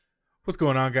What's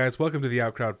going on, guys? Welcome to the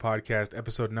Outcrowd Podcast,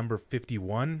 episode number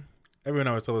 51. Everyone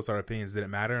always told us our opinions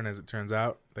didn't matter, and as it turns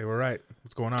out, they were right.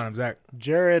 What's going on? I'm Zach.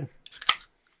 Jared.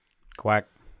 Quack.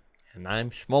 And I'm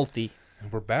Schmalti. And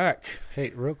we're back. Hey,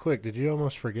 real quick, did you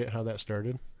almost forget how that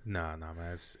started? Nah,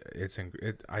 man.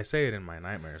 I say it in my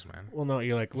nightmares, man. Well, no,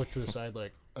 you like look to the side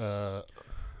like, Well,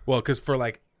 because for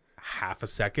like half a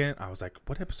second, I was like,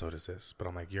 what episode is this? But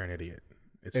I'm like, you're an idiot.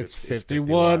 It's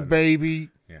 51, baby.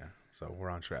 Yeah, so we're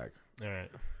on track. All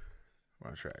right. We're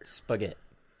on track. Spaghetti.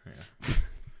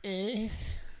 Yeah.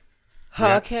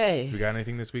 Okay. We got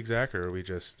anything this week, Zach, or are we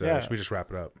just should we just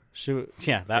wrap it up?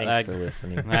 Yeah, Thanks for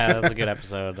listening. that was a good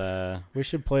episode. We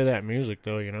should play that music,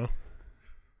 though, you know?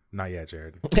 Not yet,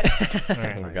 Jared. All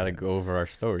right. We got to go over our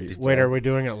stories. Wait, are we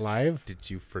doing it live? Did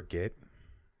you forget?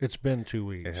 It's been 2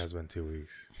 weeks. It has been 2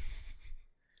 weeks.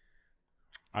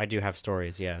 I do have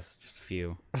stories, yes, just a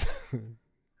few.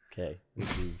 Okay.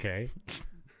 Okay.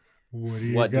 What do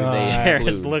you What do got? they-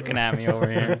 Jared's looking at me over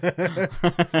here.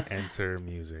 Enter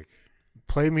music.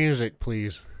 Play music,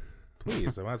 please.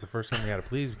 Please. Well, that's the first time we had a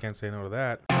please. We can't say no to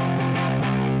that.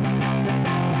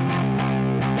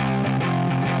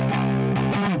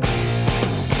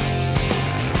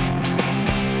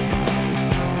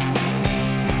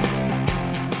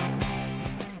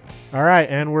 All right,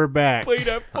 and we're back. Play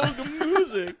that fucking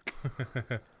music.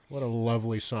 What a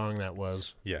lovely song that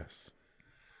was. Yes.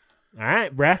 All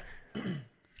right, bruh.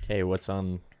 Okay, what's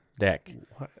on deck,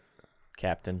 What?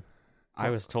 Captain? I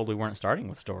was told we weren't starting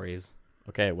with stories.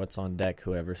 Okay, what's on deck?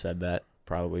 Whoever said that.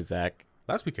 Probably Zach.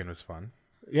 Last weekend was fun.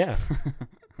 Yeah.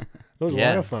 It was a lot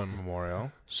Yeah. of fun.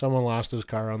 Memorial. Someone lost his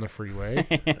car on the freeway.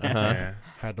 Yeah.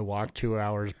 Had to walk 2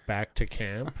 hours back to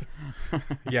camp.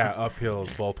 Yeah,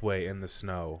 uphills both way in the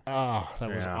snow. Oh, that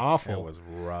was Yeah, awful. It was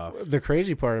rough. The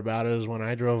crazy part about it is when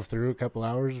I drove through a couple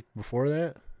hours before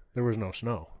that, there was no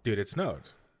snow. Dude, it snowed.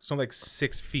 It snowed like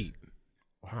 6 feet.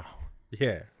 Wow.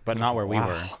 Yeah. But not where we Wow.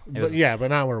 were. But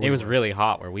not where we It was were. really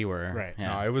hot where we were. Right.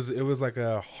 Yeah. No, it was like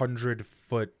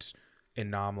 100-foot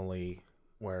anomaly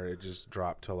where it just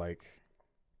dropped to like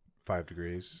 5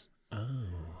 degrees. Oh.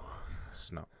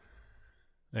 Snow.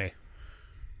 Hey.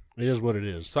 It is what it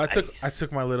is. So I Nice.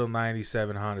 took my little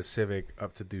 97 Honda Civic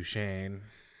up to Duchesne.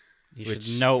 You Which-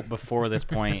 should note before this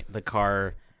point, the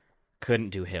car couldn't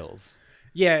do hills.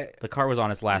 Yeah. The car was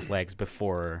on its last legs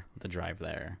before the drive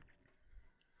there.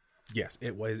 Yes,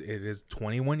 it was. It is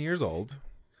 21 years old.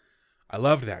 I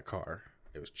loved that car.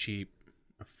 It was cheap,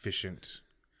 efficient,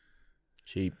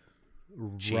 Cheap.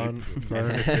 Run,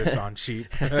 burn, emphasis on cheap.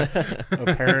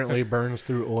 apparently burns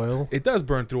through oil. It does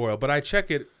burn through oil, but I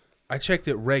checked it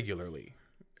regularly.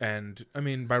 And I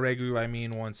mean, by regular, I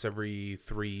mean once every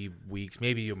 3 weeks,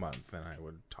 maybe a month, and I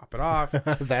would top it off.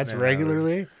 That's Man,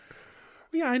 regularly?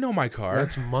 Yeah, I know my car.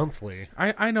 That's monthly.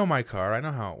 I know my car. I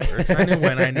know how it works. I knew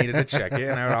when I needed to check it,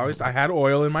 and I had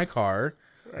oil in my car.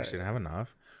 I just didn't have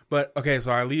enough. But okay,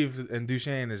 so I leave, and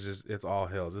Duchesne it's all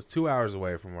hills. It's 2 hours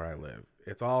away from where I live.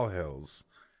 It's all hills,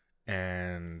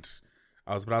 and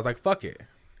I was like, fuck it,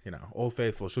 Old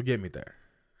Faithful, she'll get me there.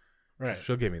 Right.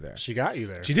 She'll get me there. She got you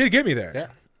there. She did get me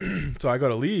there. Yeah. So I go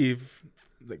to leave,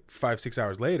 like 5-6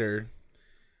 hours later,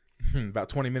 about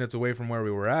 20 minutes away from where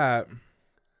we were at,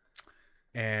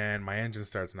 and my engine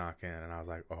starts knocking, and I was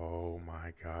like, oh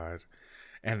my God.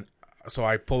 And so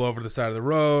I pull over to the side of the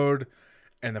road,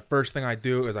 and the first thing I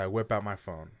do is I whip out my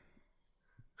phone.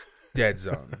 Dead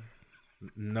zone.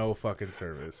 No fucking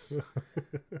service.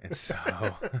 And so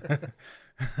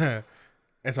I'm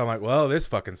like, well, this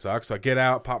fucking sucks. So I get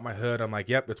out, pop my hood. I'm like,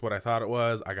 yep, that's what I thought it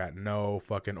was. I got no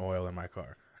fucking oil in my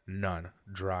car. None.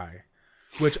 Dry.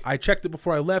 Which I checked it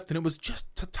before I left, and it was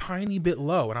just a tiny bit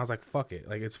low. And I was like, fuck it.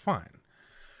 Like, it's fine.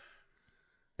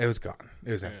 It was gone.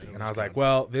 It was empty. And I was like,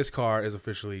 well, this car is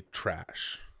officially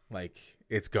trash. Like,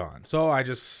 it's gone. So I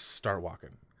just start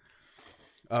walking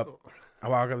up. I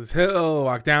walk up this hill,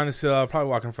 walk down this hill. I'm probably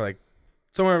walking for like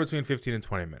somewhere between 15 and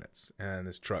 20 minutes. And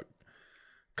this truck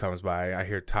comes by. I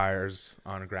hear tires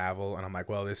on gravel. And I'm like,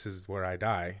 well, this is where I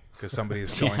die because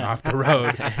somebody's going off the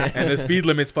road. And the speed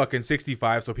limit's fucking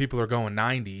 65. So people are going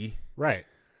 90. Right.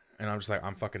 And I'm just like,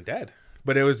 I'm fucking dead.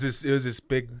 But it was this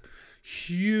big,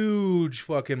 huge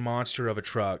fucking monster of a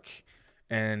truck.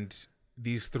 And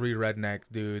these 3 redneck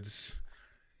dudes,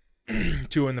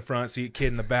 2 in the front seat, kid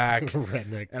in the back.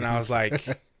 Redneck. And I was like,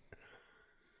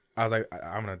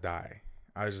 I'm gonna die.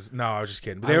 I was just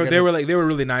kidding. But they were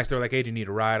really nice. They were like, hey, do you need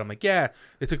a ride? I'm like, yeah.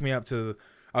 They took me up to.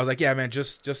 I was like, yeah, man,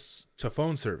 just to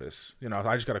phone service.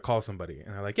 I just gotta call somebody.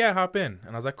 And they're like, yeah, hop in. And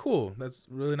I was like, cool. That's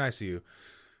really nice of you.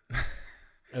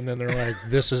 And then they're like,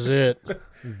 this is it.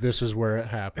 This is where it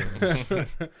happens.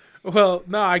 Well,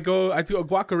 no, I do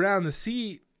walk around the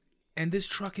seat, and this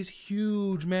truck is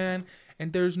huge, man.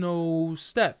 And there's no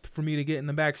step for me to get in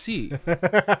the back seat.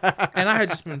 And I had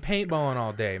just been paintballing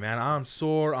all day, man. I'm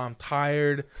sore. I'm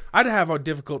tired. I'd have a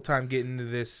difficult time getting into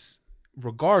this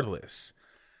regardless.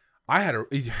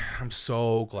 I'm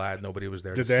so glad nobody was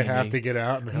there. Did to they see have me. to get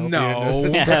out and help you? No.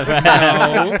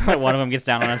 No. One of them gets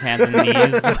down on his hands and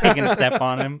knees so he can step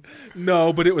on him.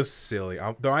 No, but it was silly.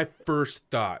 My first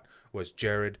thought was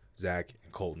Jared, Zach,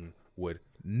 and Colton would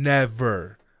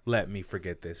never let me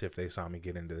forget this if they saw me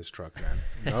get into this truck, man.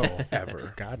 No.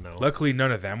 Ever. God, no. Luckily,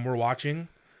 none of them were watching.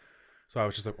 So I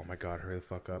was just like, oh, my God, hurry the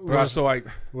fuck up. But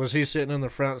Was he sitting in the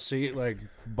front seat, like,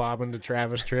 bobbing to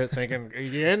Travis Tritt, thinking, are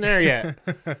you in there yet?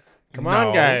 Come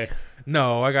on, guy.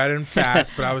 No, I got in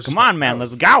fast, but I was Come on, man,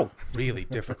 let's go. Really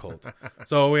difficult.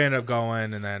 So we end up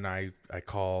going, and then I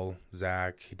call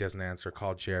Zach. He doesn't answer.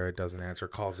 Call Jared, doesn't answer.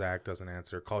 Call Zach, doesn't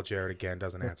answer. Call Jared again,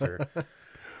 doesn't answer.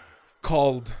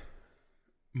 Called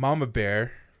Mama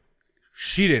Bear.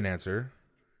 She didn't answer.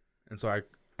 And so I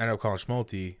ended up calling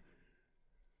Schmalti,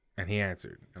 and he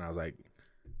answered. And I was like,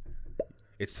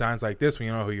 it sounds like this when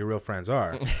you know who your real friends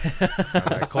are. I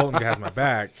was like, Colton has my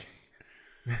back.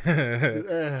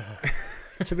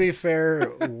 To be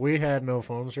fair, we had no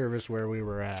phone service where we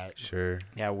were at. Sure.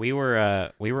 Yeah, we were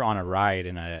on a ride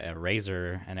in a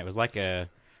Razor, and it was like what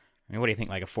do you think,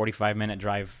 like a 45-minute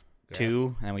drive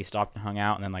to, and then we stopped and hung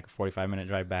out, and then like a 45-minute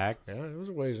drive back. Yeah, it was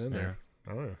a ways in there.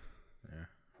 Oh, yeah.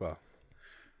 Well,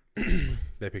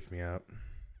 they picked me up.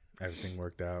 Everything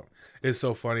worked out. It's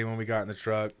so funny when we got in the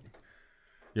truck.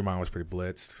 Your mom was pretty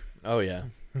blitzed. Oh, yeah.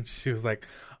 She was like,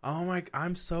 oh my,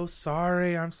 I'm so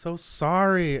sorry. I'm so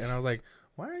sorry. And I was like,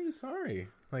 why are you sorry?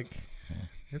 Like,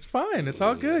 it's fine. It's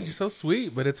all good. You're so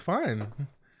sweet, but it's fine.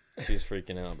 She's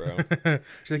freaking out, bro.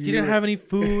 She's like, you didn't have any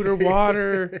food or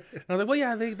water. And I was like, well,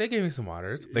 yeah, they gave me some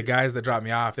water. The guys that dropped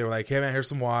me off, they were like, hey, man, here's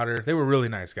some water. They were really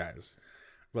nice guys.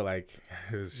 But, like,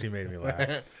 she made me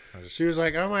laugh. She was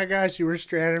like, oh my gosh, you were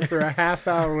stranded for a half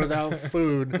hour without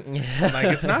food. Like,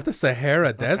 it's not the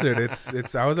Sahara Desert.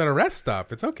 It's I was at a rest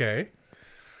stop. It's okay.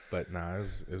 But no,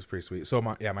 it was pretty sweet. So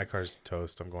my car's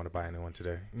toast. I'm going to buy a new one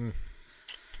today.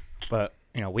 But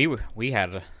we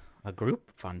had a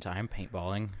group fun time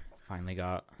paintballing. Finally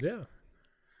got Yeah,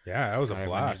 that was a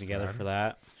blast together man. for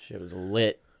that. Shit was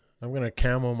lit. I'm going to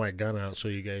camo my gun out so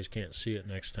you guys can't see it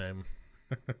next time.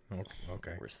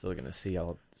 Okay. We're still going to see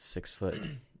all 6 foot,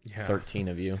 Yeah. 13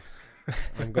 of you.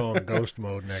 I'm going ghost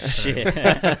mode next time.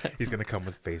 Shit. He's gonna come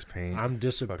with face paint. I'm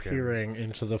disappearing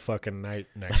into the fucking night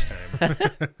next time.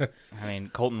 I mean,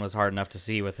 Colton was hard enough to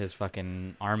see with his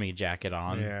fucking army jacket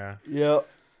on. Yeah. Yep.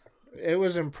 It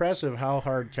was impressive how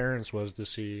hard Terrence was to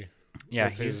see. Yeah,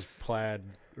 with his plaid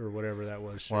or whatever that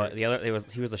was. well, shirt.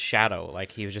 he was a shadow.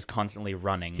 Like, he was just constantly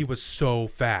running. He was so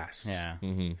fast. Yeah.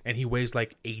 Mm-hmm. And he weighs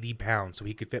like 80 pounds, so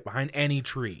he could fit behind any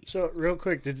tree. So real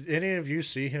quick, did any of you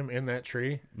see him in that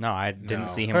tree? No, I didn't No.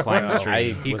 see him climb the No.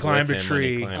 tree. He was climbed with a him when he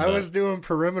tree. climbed I up. was doing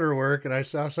perimeter work and I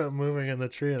saw something moving in the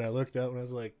tree and I looked up and I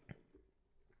was like,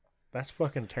 that's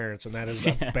fucking Terrence and that is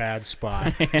a bad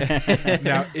spot.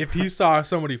 Now, if he saw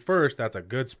somebody first, that's a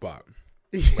good spot.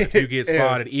 But if you get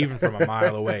spotted even from a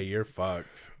mile away, you're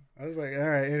fucked. I was like, all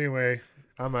right, anyway,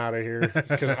 I'm out of here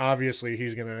because obviously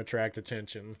he's going to attract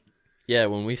attention. Yeah,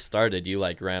 when we started, you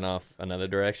like ran off another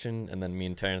direction, and then me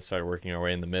and Terrence started working our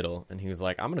way in the middle, and he was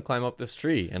like, I'm going to climb up this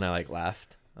tree. And I like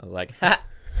laughed. I was like, ha!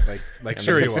 Like And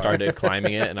sure then you he are. started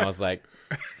climbing it, and I was like,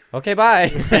 okay, bye.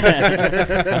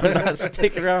 I'm not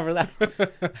sticking around for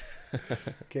that.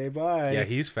 Okay, bye. Yeah,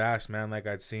 he's fast, man. Like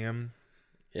I'd see him,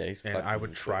 Yeah, he's and fucking I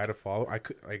would try quick. to follow.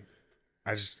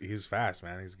 He's fast,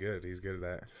 man. He's good. He's good at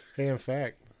that. Hey, in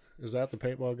fact, is that the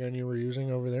paintball gun you were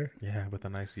using over there? Yeah, with a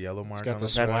nice yellow mark It's got on the it.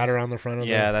 splatter on the front of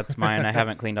Yeah, it. that's mine. I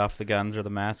haven't cleaned off the guns or the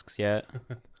masks yet.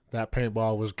 That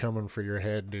paintball was coming for your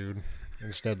head, dude.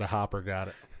 Instead, the hopper got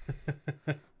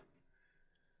it.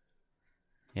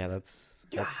 Yeah, that's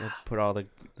I put all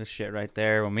the shit right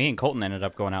there. Well, me and Colton ended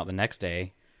up going out the next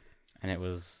day, and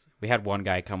we had one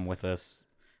guy come with us,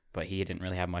 but he didn't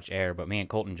really have much air. But me and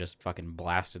Colton just fucking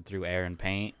blasted through air and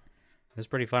paint. It was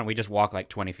pretty fun. We just walked like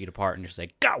 20 feet apart and just say,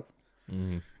 go!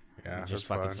 Mm-hmm. Yeah, And just that's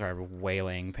fucking fun. started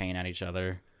wailing paint at each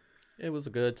other. It was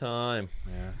a good time.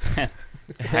 Yeah.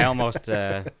 I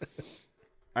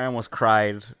almost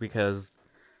cried because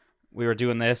we were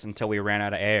doing this until we ran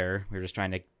out of air. We were just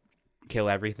trying to kill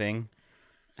everything.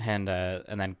 And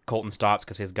then Colton stops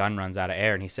because his gun runs out of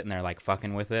air, and he's sitting there like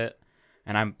fucking with it.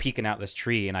 And I'm peeking out this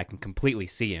tree, and I can completely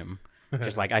see him.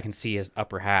 Just like I can see his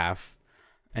upper half.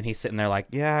 And he's sitting there like,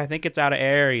 yeah, I think it's out of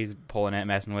air. He's pulling it,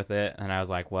 messing with it. And I was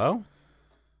like, well,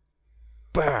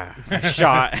 bah! I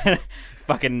shot.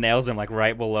 Fucking nails him like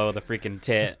right below the freaking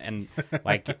tit. And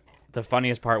like the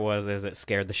funniest part is it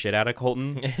scared the shit out of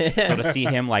Colton. So to see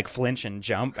him like flinch and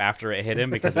jump after it hit him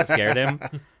because it scared him,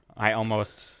 I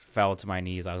almost fell to my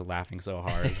knees. I was laughing so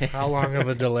hard. How long of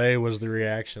a delay was the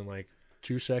reaction? Like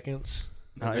 2 seconds?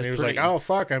 And he was like, "Oh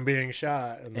fuck, I'm being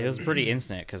shot." And It was pretty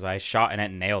instant because I shot and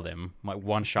it nailed him. Like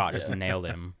one shot just nailed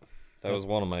him. That was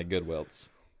one of my good welts.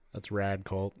 That's rad,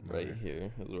 Colt. Right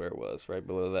here is where it was, right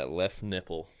below that left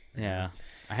nipple. Yeah,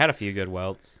 I had a few good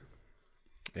welts.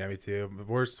 Yeah, me too. The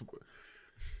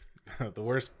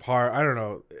worst part, I don't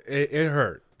know, it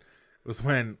hurt. It was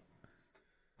when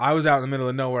I was out in the middle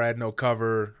of nowhere. I had no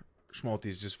cover.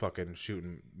 Schmalty's just fucking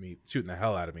shooting the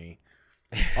hell out of me.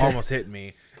 Almost hit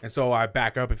me. And so I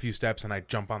back up a few steps and I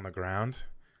jump on the ground.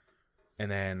 And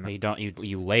then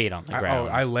You laid on the ground.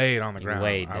 I laid on the ground.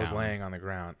 I was down. laying on the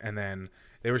ground. And then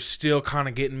they were still kind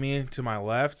of getting me to my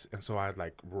left. And so I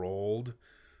like rolled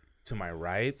to my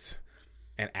right.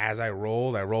 And as I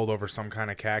rolled over some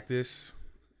kind of cactus.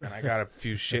 And I got a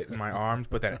few shit in my arms.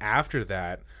 But then after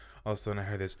that, all of a sudden I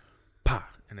heard this pa,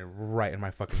 and then right in my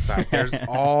fucking side. There's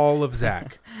all of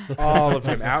Zach. All of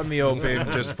him out in the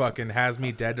open, just fucking has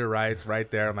me dead to rights right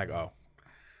there. I'm like, oh,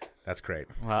 that's great.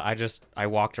 Well, I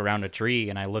walked around a tree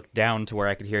and I looked down to where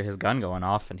I could hear his gun going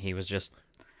off, and he was just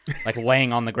like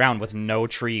laying on the ground with no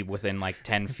tree within like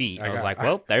 10 feet. I was like,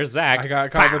 well, there's Zach. I got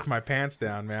caught with my pants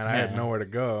down, man. I had nowhere to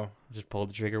go. Just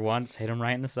pulled the trigger once, hit him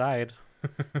right in the side.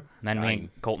 And then me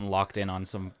and Colton locked in on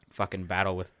some fucking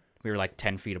battle we were like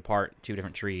 10 feet apart, 2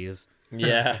 different trees.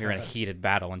 Yeah. We were in a heated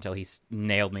battle until he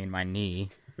nailed me in my knee.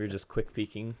 We were just quick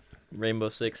peeking, Rainbow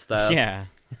Six style. Yeah.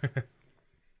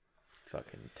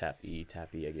 Fucking tappy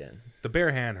again. The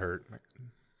bare hand hurt.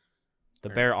 The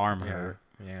bare arm Yeah. hurt.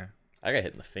 Yeah. I got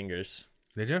hit in the fingers.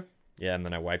 Did you? Yeah, and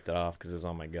then I wiped it off because it was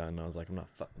on my gun. I was like, I'm not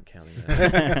fucking counting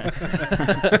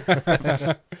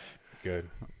that. Good.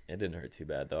 It didn't hurt too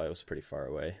bad, though. I was pretty far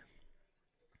away.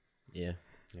 Yeah.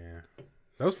 Yeah.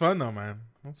 That was fun, though, man.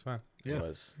 That was fun. Yeah. It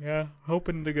was. Yeah,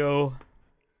 hoping to go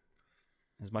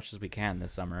as much as we can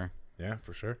this summer. Yeah,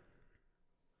 for sure.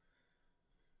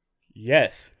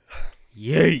 Yes.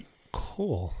 Yay.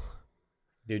 Cool.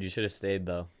 Dude, you should have stayed,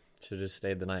 though. Should have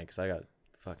stayed the night because I got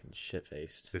fucking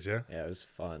shit-faced. Did you? Yeah, it was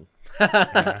fun.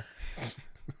 Yeah.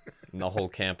 And the whole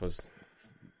camp was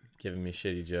giving me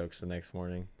shitty jokes the next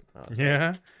morning. I was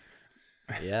Yeah.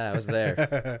 like, yeah, I was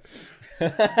there.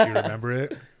 Do you remember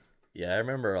it? Yeah, I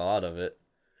remember a lot of it.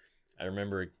 I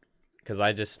remember because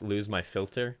I just lose my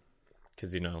filter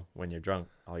because, when you're drunk,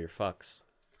 all your fucks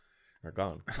are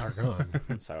gone. Are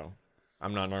gone. So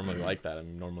I'm not normally like that.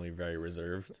 I'm normally very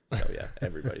reserved. So, yeah,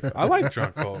 everybody. I like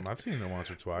Drunk Colton. I've seen him once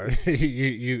or twice.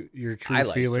 Your true I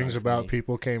like feelings drunk about me.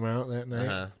 people came out that night.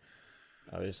 Uh-huh.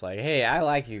 I was just like, hey, I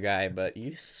like you, guy, but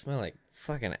you smell like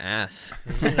fucking ass.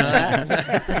 Did you know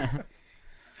that?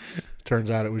 Turns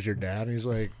out it was your dad. He's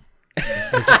like,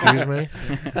 excuse me?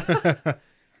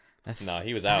 No,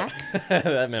 he was out.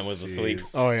 That man was asleep.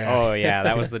 Jeez. Oh, yeah. Oh, yeah,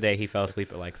 that was the day he fell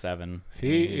asleep at like 7.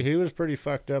 He was pretty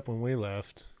fucked up when we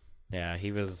left. Yeah,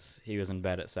 he was in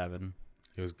bed at 7.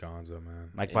 He was gonzo,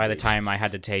 man. Like by the Indeed. time I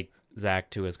had to take Zach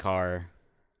to his car,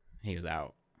 he was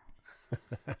out.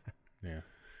 Yeah.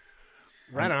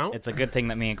 Right on. It's a good thing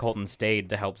that me and Colton stayed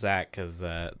to help Zach because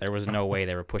there was no way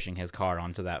they were pushing his car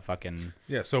onto that fucking.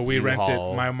 Yeah, so we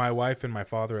U-Haul. rented. My wife and my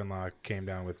father-in-law came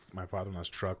down with my father-in-law's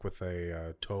truck with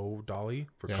a tow dolly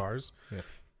for cars. Yeah.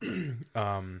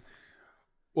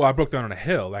 Well, I broke down on a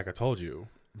hill, like I told you,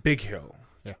 big hill.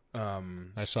 Yeah.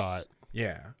 I saw it.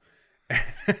 Yeah.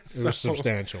 It was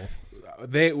substantial.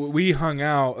 We hung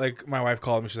out. Like my wife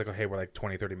called me. She's like, "Oh, hey, we're like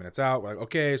 20, 30 minutes out." We're like,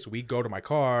 "Okay." So we go to my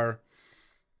car.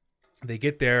 They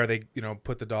get there. They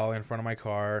put the dolly in front of my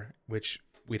car, which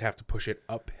we'd have to push it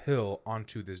uphill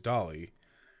onto this dolly.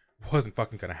 Wasn't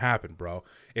fucking gonna happen, bro.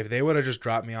 If they would have just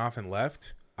dropped me off and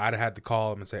left, I'd have had to call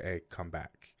them and say, "Hey, come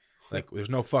back." Like, there's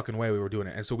no fucking way we were doing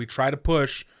it. And so we try to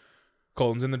push.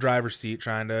 Colton's in the driver's seat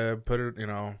trying to put it,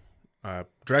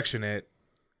 direction it,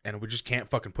 and we just can't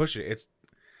fucking push it.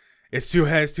 It's too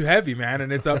heavy, man,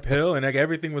 and it's uphill, and like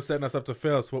everything was setting us up to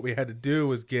fail. So what we had to do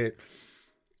was get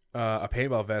a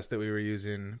paintball vest that we were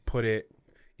using, put it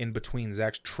in between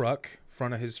Zach's truck,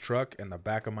 front of his truck, and the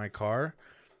back of my car,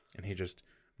 and he just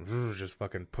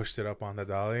fucking pushed it up on the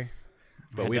dolly.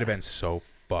 But we'd have been so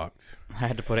fucked. I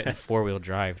had to put it in 4-wheel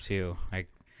drive too. Like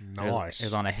Nice. it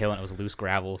was on a hill and it was loose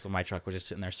gravel, so my truck was just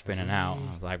sitting there spinning out.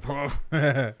 I was like,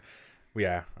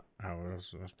 Yeah, I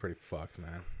was pretty fucked,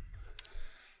 man.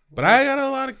 But I got a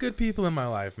lot of good people in my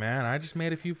life, man. I just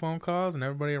made a few phone calls, and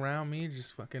everybody around me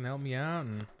just fucking helped me out.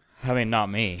 And I mean, not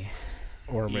me.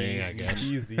 Or me, I guess.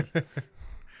 Easy.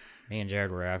 Me and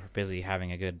Jared were busy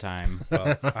having a good time.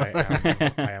 Well, I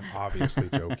am obviously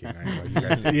joking. I know you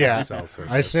guys didn't Yeah. cell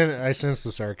service. I sense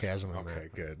the sarcasm in Okay,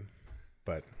 that. good.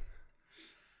 But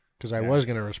Because I was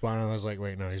going to respond, and I was like,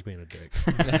 wait, no, he's being a dick.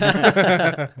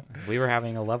 We were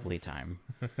having a lovely time.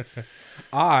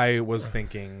 I was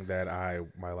thinking that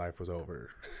my life was over.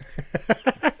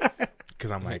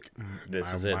 Because I'm like,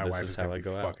 This is it. My This wife is is how gonna I be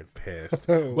go out. fucking pissed.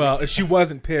 Well, she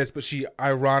wasn't pissed, but she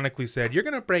ironically said, "You're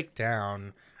gonna break down."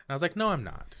 And I was like, "No, I'm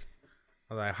not."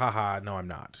 I was like, "Haha, no, I'm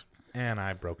not." And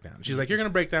I broke down. She's like, "You're gonna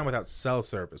break down without cell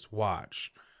service.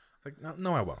 Watch." I was like,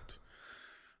 no, I won't.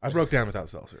 I broke down without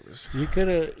cell service. You could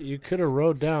have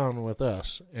rode down with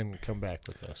us and come back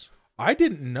with us. I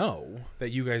didn't know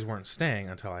that you guys weren't staying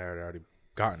until I had already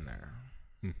gotten there.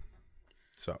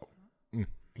 So,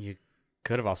 You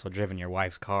could have also driven your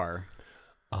wife's car.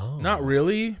 Oh, not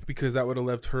really, because that would have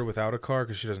left her without a car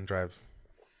because she doesn't drive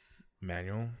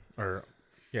manual.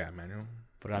 Manual.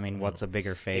 But I mean, what's a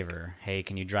bigger favor? Hey,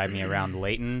 can you drive me around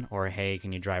Layton? Or hey,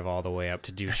 can you drive all the way up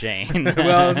to Duchesne?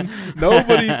 Well,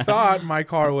 nobody thought my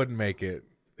car wouldn't make it.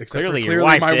 Except clearly, for your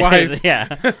wife my did. wife. Yeah.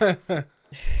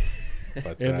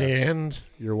 But, in the end,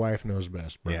 your wife knows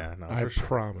best, bro. yeah, no, I for sure.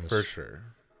 promise. For sure.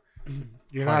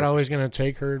 You're not always going to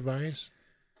take her advice,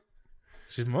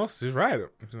 She's right.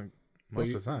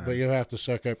 Most of the time. but you'll have to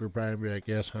suck up your pride and be like,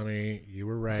 yes, honey, you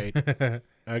were right.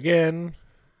 Again.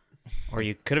 Or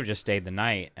you could have just stayed the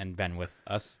night and been with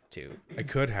us two. I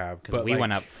could have. Because we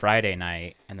went up Friday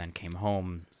night and then came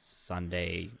home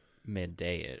Sunday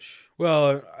midday-ish.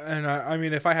 Well, and I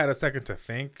mean, if I had a second to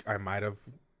think, I might have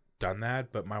done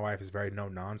that. But my wife is very no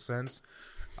nonsense.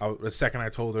 The second I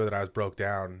told her that I was broke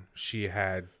down, she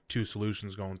had two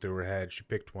solutions going through her head. She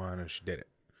picked one and she did it.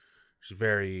 She's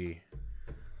very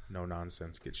no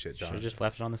nonsense, get shit Should done. have just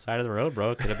left it on the side of the road,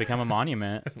 bro. It could have become a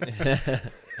monument.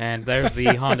 And there's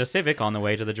the Honda Civic on the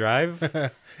way to the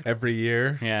drive. Every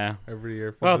year. Yeah. Every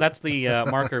year. Well, that's the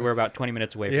marker. We're about 20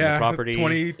 minutes away from the property.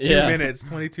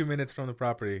 22 minutes from the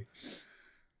property.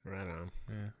 Right on.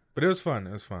 Yeah. But it was fun.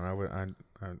 It was fun.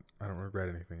 I don't regret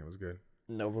anything. It was good.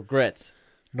 No regrets.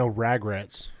 No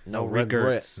regrets. No regrets.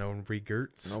 regrets. No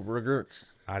regrets. No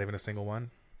regrets. Not even a single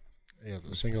one. Yeah,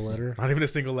 the single letter. Not even a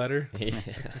single letter. Yeah.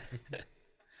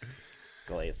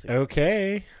 Glacy.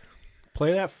 Okay.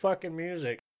 Play that fucking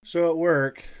music. So at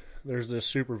work, there's this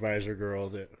supervisor girl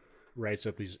that writes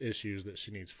up these issues that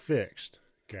she needs fixed.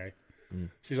 Okay.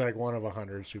 She's like one of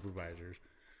 100 supervisors.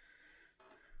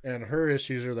 And her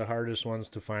issues are the hardest ones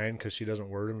to find because she doesn't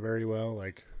word them very well.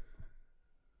 Like,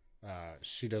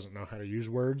 she doesn't know how to use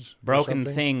words. or Broken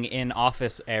something. thing in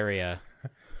office area.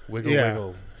 Wiggle, Yeah.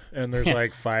 wiggle. And there's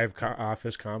like 5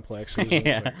 office complexes. And it's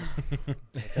Yeah. like,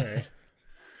 okay.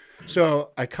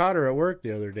 So I caught her at work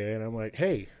the other day, and I'm like,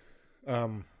 "Hey,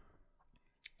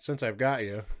 since I've got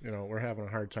you, we're having a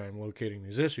hard time locating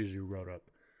these issues you wrote up."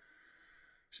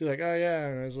 She's like, "Oh yeah,"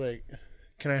 and I was like,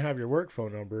 "Can I have your work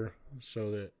phone number so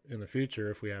that in the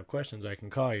future, if we have questions, I can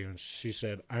call you?" And she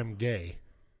said, "I'm gay,"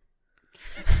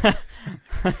 and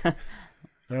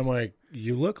I'm like,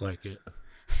 "You look like it."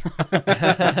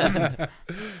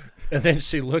 And then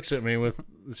she looks at me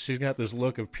she's got this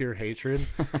look of pure hatred,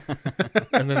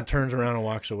 and then turns around and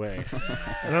walks away.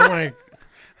 And I'm like,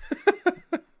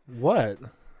 what?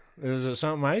 Is it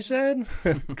something I said?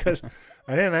 Because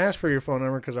I didn't ask for your phone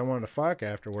number because I wanted to fuck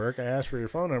after work. I asked for your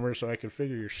phone number so I could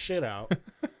figure your shit out.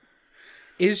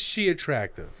 Is she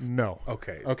attractive? No.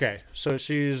 Okay. Okay. So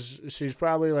she's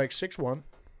probably like 6'1",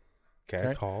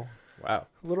 Okay. Tall. Wow.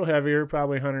 a little heavier,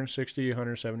 probably 160,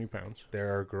 170 pounds.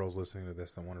 There are girls listening to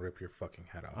this that want to rip your fucking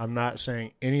head off. I'm not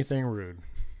saying anything rude.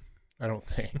 I don't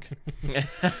think.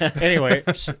 Anyway,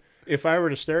 if I were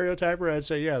to stereotype her, I'd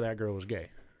say, yeah, that girl was gay.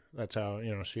 That's how,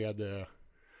 she had the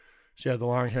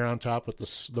long hair on top with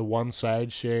the one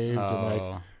side shaved, and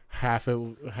like half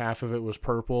of it was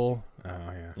purple Oh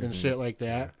yeah. and shit like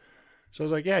that. So I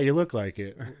was like, yeah, you look like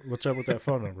it. What's up with that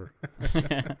phone number?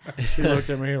 She looked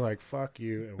at me like, fuck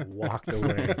you, and walked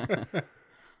away.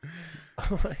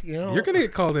 You're gonna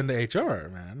get called into HR,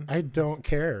 man. I don't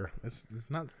care. It's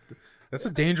not. That's a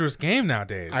dangerous game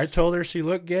nowadays. I told her she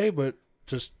looked gay, but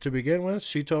just to begin with,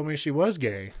 she told me she was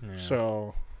gay. Yeah.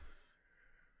 So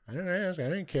I didn't ask. I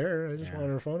didn't care. I just wanted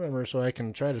her phone number so I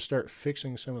can try to start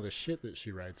fixing some of the shit that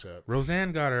she writes up.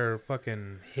 Roseanne got her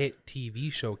fucking hit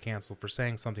TV show canceled for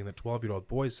saying something that 12-year-old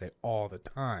boys say all the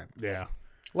time. Yeah.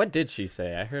 What did she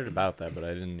say? I heard about that, but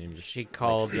I didn't even. She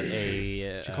called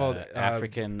She called,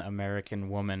 African American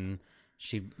woman.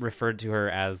 She referred to her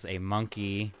as a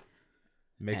monkey,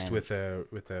 mixed And- with a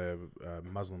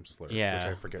Muslim slur, Yeah, which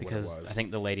I forget because what it was. I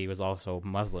think the lady was also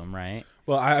Muslim, right?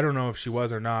 Well, I don't know if she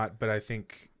was or not, but I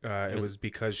think it was- was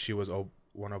because she was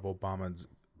one of Obama's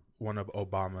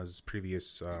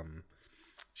previous.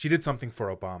 She did something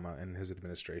for Obama and his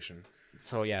administration.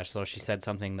 So yeah, so she said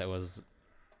something that was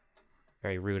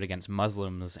very rude against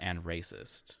Muslims and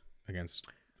racist. Against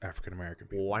African American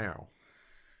people. Wow.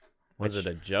 Was Which- it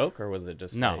a joke or was it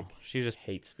just No, like she just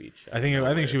hate speech? I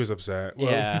think she was upset.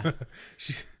 Yeah.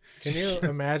 she's. Can you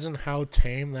imagine how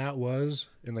tame that was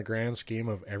in the grand scheme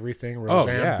of everything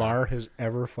Roseanne yeah. Barr has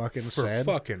ever fucking For said?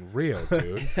 fucking real,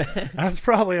 dude. That's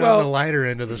probably Well- on the lighter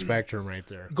end of the spectrum right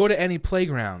there. Go to any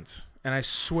playground, and I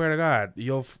swear to God,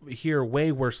 you'll hear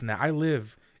way worse than that. I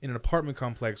live in an apartment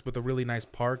complex with a really nice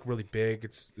park, really big.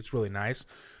 It's really nice.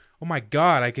 Oh my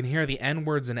God, I can hear the N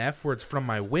words and F words from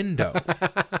my window,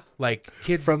 like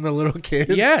kids From the little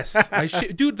kids? Yes,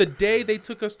 dude. The day they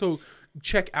took us to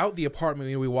check out the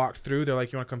apartment, we walked through. They're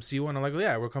like, "You want to come see one?" I'm like, well,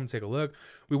 "Yeah, we'll come take a look."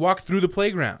 We walked through the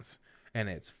playgrounds, and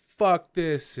it's fuck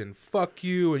this and fuck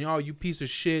you and you piece of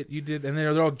shit, you did. And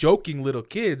they're all joking little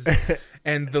kids,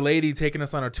 and the lady taking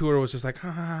us on our tour was just like,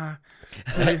 ha ha,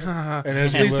 ha, And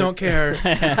as you please look- don't care.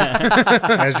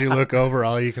 As you look over,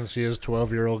 all you can see is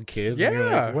 12-year-old kids. and you're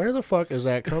Yeah. like, where the fuck is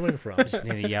that coming from? Is just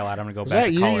need to yell at him to go back that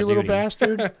to you, Call you of little Duty.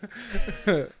 bastard?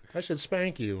 I should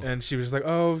spank you. And she was like,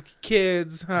 "Oh,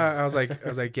 kids." I was like,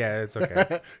 "Yeah, it's okay."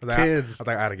 I was like, Kids. I was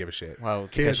like, "I don't give a shit." Well,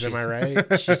 because Kids, am I she's-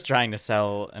 right? she's trying to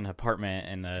sell an apartment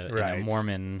in a Right.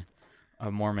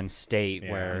 Mormon state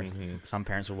Yeah. where some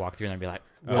parents would walk through and they'd be like,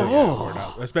 Oh, yeah, we're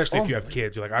not- especially if you have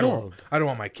kids, you're like, I don't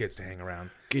want my kids to hang around.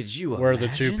 "Could you Where the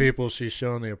two imagine?" people she's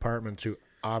showing the apartment to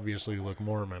obviously look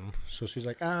Mormon. So she's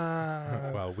like,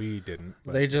 Well, we didn't.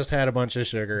 But. they just had a bunch of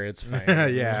sugar. It's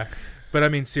fine. Yeah, but I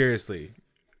mean, seriously,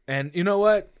 and you know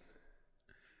what?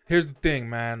 Here's the thing,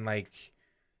 man. Like,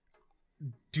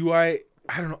 I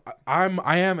don't know.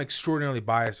 I am extraordinarily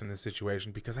biased in this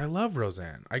situation because I love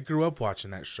Roseanne. I grew up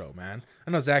watching that show, man.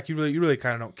 I know Zach, you really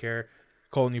kind of don't care.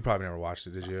 Colton, you probably never watched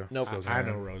it, did you? Nope. I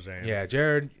know Roseanne. Yeah,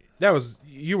 Jared,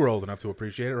 you were old enough to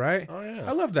appreciate it, right? Oh, yeah.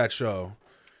 I love that show,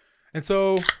 and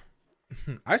so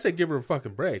I say give her a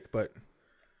fucking break, but.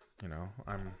 You know,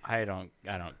 I don't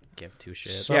give two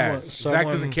shits. Zach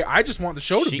doesn't care. I just want the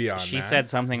show to be on. She man. said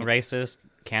something racist.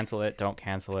 Cancel it. Don't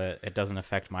cancel it. It doesn't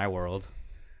affect my world.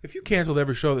 if you canceled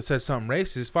every show that says something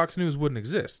racist, Fox News wouldn't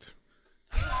exist.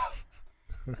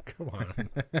 Come on.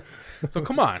 So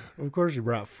come on. Of course you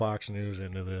brought Fox News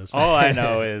into this. All I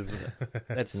know is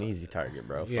That's an easy target,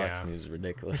 bro. Fox Yeah. News is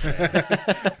ridiculous.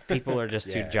 people are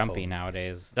just too Yeah, jumpy cool.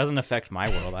 nowadays. Doesn't affect my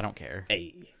world. I don't care.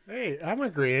 Hey. Hey, I'm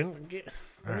agreeing. Let me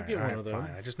All get right, one of them.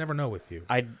 fine. I just never know with you.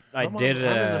 I I'm did.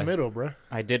 I'm in the middle, bro.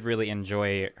 I did really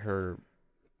enjoy her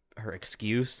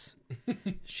excuse.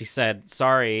 She said,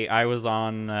 "Sorry, I was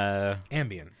on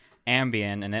Ambien.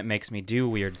 Ambien, and it makes me do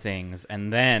weird things."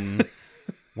 And then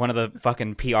one of the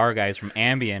fucking PR guys from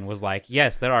Ambien was like,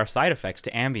 "Yes, there are side effects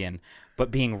to Ambien,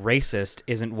 but being racist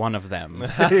isn't one of them."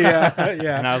 yeah.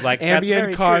 And I was like, "That's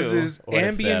very What a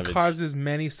Ambien savage. causes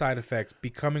many side effects.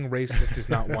 Becoming racist is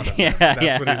not one of them. Yeah, That's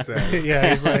yeah. what he said. Yeah,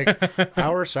 he's like,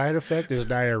 our side effect is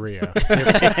diarrhea.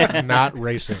 It's not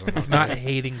racism. It's not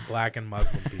hating black and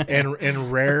Muslim people. And in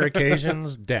rare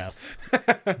occasions, death,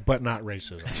 but not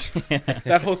racism.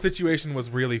 That whole situation was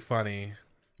really funny.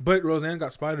 But Roseanne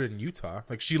got spotted in Utah.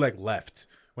 Like, she, left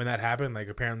when that happened. Like,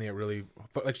 apparently it really...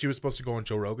 Like, she was supposed to go on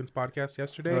Joe Rogan's podcast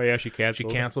yesterday. Oh yeah, she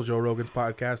canceled. She canceled Joe Rogan's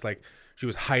podcast. Like, she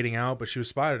was hiding out, but she was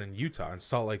spotted in Utah, in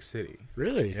Salt Lake City.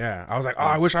 Really? Yeah. I was like, oh,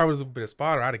 I wish I was a bit of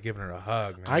spotter. I'd have given her a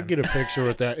hug, man. I'd get a picture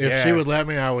with that. If Yeah. she would let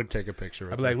me, I would take a picture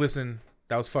with I'd be like, her. listen,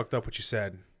 that was fucked up what you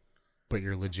said, But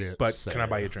you're legit. but can I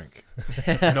buy you a drink?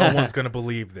 No one's going to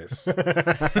believe this.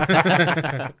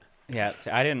 Yeah,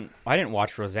 see, I didn't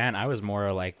watch Roseanne. I was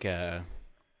more like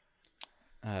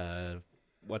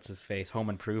what's his face? Home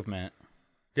Improvement.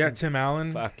 Yeah, Tim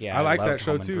Allen. Fuck yeah, I liked loved that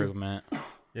show Home too. Improvement.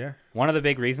 Yeah. One of the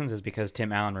big reasons is because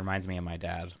Tim Allen reminds me of my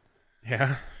dad.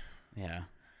 Yeah. Yeah,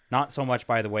 not so much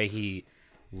by the way he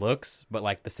looks, but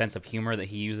like the sense of humor that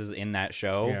he uses in that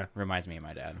show Yeah. reminds me of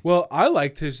my dad. Well, I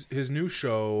liked his new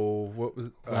show. What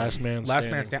was Last Man Last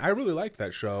Standing. Man Standing. I really liked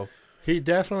that show. He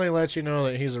definitely lets you know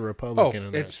that he's a Oh, Republican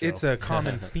in that it's show. it's a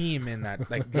common theme in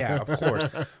that. Like, yeah, of course.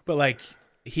 But like,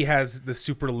 he has the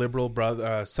super liberal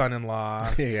brother,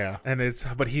 son-in-law, yeah.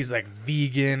 but he's like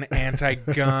vegan,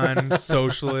 anti-gun,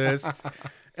 socialist,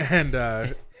 and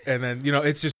then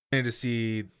it's just funny to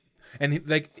see, and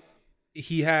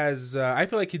he has. I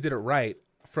feel like he did it right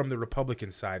from the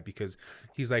Republican side because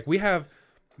he's like, we have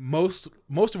most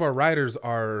of our writers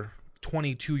are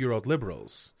 22-year-old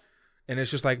liberals. And it's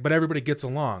just like, but everybody gets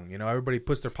along, you know, everybody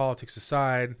puts their politics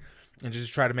aside and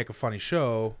just try to make a funny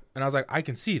show. And I was like, I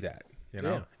can see that, you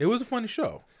know, It was a funny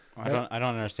show. I don't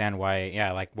understand why.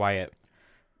 Yeah, like why it.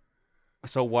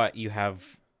 So what? You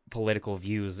have political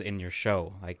views in your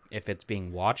show. Like if it's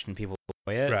being watched and people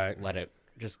enjoy it, Right. let it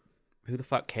just. Who the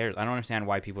fuck cares? I don't understand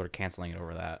why people are canceling it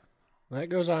over that. That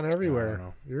goes on everywhere.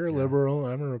 know. You're a liberal.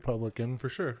 I'm a Republican. For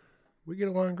sure. We get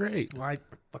along great. Well, I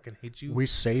fucking hate you. We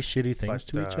say shitty things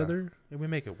But, to each other. Yeah, we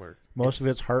make it work. Most of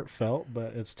it's heartfelt,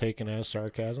 but it's taken as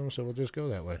sarcasm, so we'll just go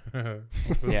that way.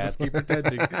 Yeah, Just keep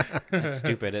pretending. it's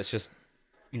stupid. It's just,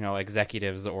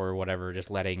 executives or whatever just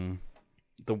letting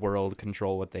the world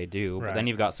control what they do. But then Right.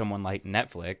 you've got someone like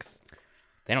Netflix.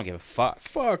 They don't give a fuck.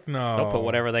 Fuck no. They'll put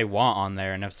whatever they want on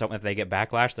there, and if they get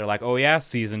backlash, they're like, "Oh yeah,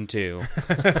 season 2."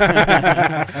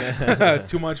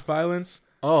 Too much violence.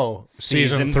 Oh,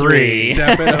 Season season 3.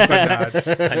 Step it up a notch.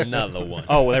 Another one.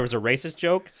 Oh, there was a racist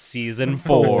joke. Season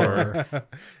 4.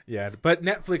 Yeah, but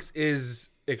Netflix is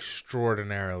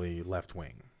extraordinarily left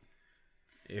wing.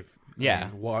 Yeah.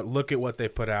 Look at what they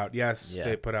put out. Yes, Yeah.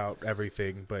 they put out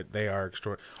everything, but they are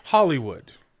extraordinary.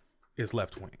 Hollywood is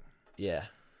left wing. Yeah.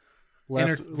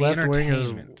 Left wing is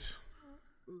entertainment.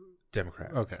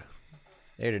 Democrat. okay.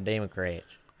 They're the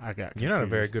Democrats. I got. You're not a confused.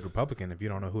 very good Republican if you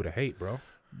don't know who to hate, bro.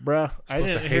 Bruh, I Supposed to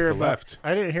didn't hate hear the about. left.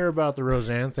 I didn't hear about the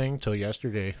Roseanne thing till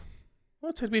yesterday.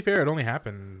 Well, to be fair, it only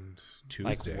happened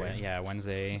Tuesday.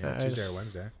 Wednesday. Yeah, Tuesday or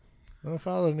Wednesday. I don't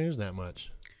follow the news that much.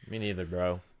 Me neither,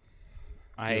 bro.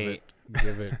 Give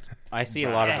it. I see a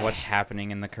lot of what's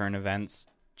happening in the current events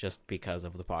just because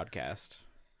of the podcast.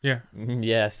 Yeah.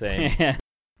 Yeah, same.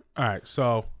 All right.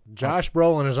 So Josh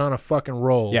Brolin is on a fucking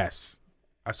roll. yes,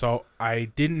 I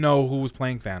didn't know who was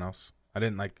playing Thanos.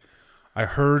 I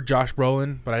heard Josh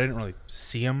Brolin, but I didn't really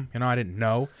see him. You know, I didn't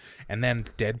know. And then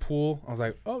Deadpool, I was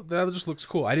like, oh, that just looks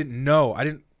cool. I didn't know. I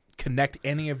didn't connect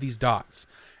any of these dots.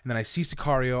 And then I see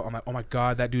Sicario. I'm like, oh my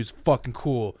god, that dude's fucking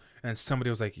cool. And then somebody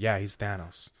was like, yeah, he's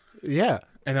Thanos. Yeah.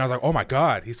 And then I was like, oh my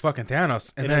god, he's fucking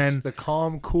Thanos. And then it's the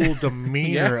calm, cool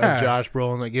demeanor Yeah. of Josh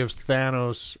Brolin that gives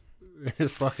Thanos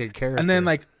his fucking character. And then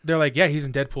they're like, yeah, he's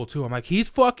in Deadpool too. I'm like, he's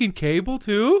fucking Cable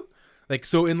too?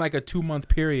 So in a 2-month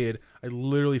period, I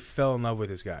literally fell in love with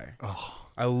this guy. Oh.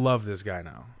 I love this guy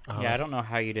now. Yeah, I don't know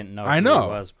how you didn't know I who know. he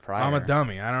was prior. I'm a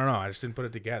dummy. I don't know. I just didn't put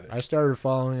it together. I started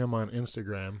following him on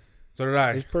Instagram. So did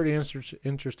I. He's a pretty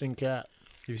interesting cat.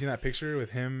 Have you seen that picture with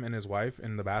him and his wife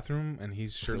in the bathroom, and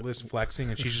he's shirtless, flexing,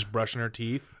 and she's just brushing her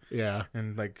teeth? Yeah.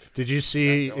 And Did you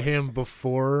see him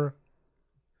before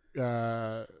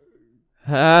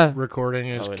recording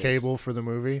his Oh, it cable for the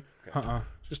movie? uh-uh.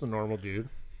 Just a normal dude,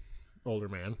 older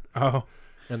man. Oh,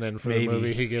 And then for Maybe. the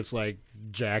movie, he gets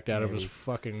jacked out of his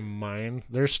fucking mind.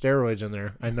 There's steroids in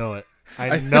there. I know it.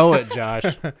 I know it, Josh.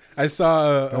 I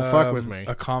saw Don't fuck with me.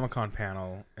 a Comic-Con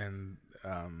panel, and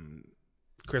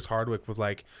Chris Hardwick was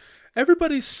like,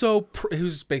 everybody's so he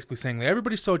was basically saying that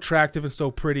everybody's so attractive and so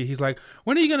pretty. He's like,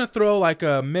 when are you gonna throw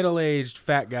a middle-aged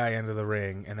fat guy into the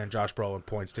ring? And then Josh Brolin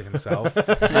points to himself. I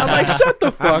was like, shut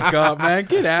the fuck up, man,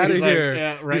 get out of He's like, here.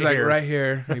 "Yeah, right He's like, here." right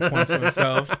here. And he points to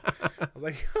himself. I was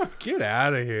like, get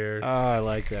out of here. Oh, I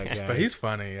like that guy. But he's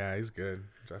funny. Yeah, he's good.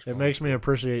 Josh It Brolin. makes me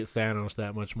appreciate Thanos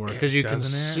that much more because you can doesn't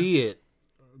it? see it.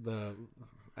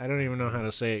 I don't even know how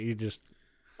to say it.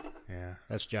 Yeah.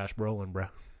 That's Josh Brolin, bro.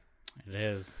 It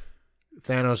is.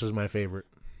 Thanos is my favorite.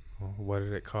 Well, what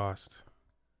did it cost?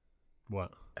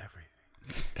 What?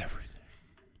 Everything.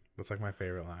 That's my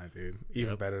favorite line, dude.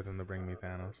 Even better than the Bring Me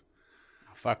Thanos.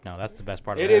 Oh, fuck no, that's the best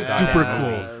part of It the is entire super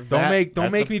movie.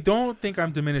 cool. Don't think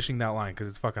I'm diminishing that line because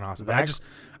it's fucking awesome. But I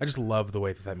just love the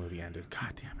way that movie ended.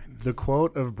 God damn it. The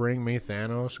quote of "Bring me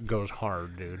Thanos" goes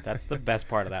hard, dude. That's the best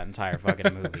part of that entire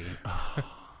fucking movie.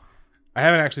 I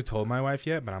haven't actually told my wife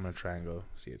yet, but I'm gonna try and go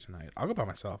see it tonight. I'll go by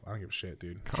myself. I don't give a shit,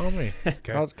 dude. Call me.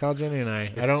 Okay. Call Jenny and I. I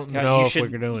It's- don't Guys, know you if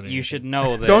should, we're doing anything. You should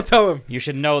know that. Don't tell him. You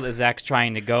should know that Zach's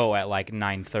trying to go at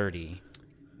 9:30,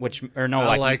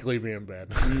 I'll likely be in bed.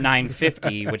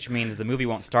 9:50, which means the movie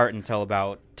won't start until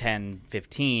about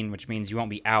 10:15, which means you won't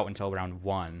be out until around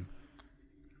 1.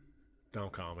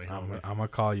 Don't call me. I'm homie. gonna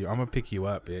call you. I'm gonna pick you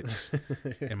up, bitch,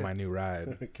 in my new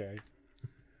ride. Okay.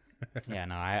 Yeah,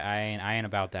 no, I ain't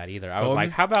about that either. I was Call like,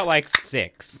 me? how about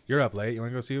 6? You're up late. You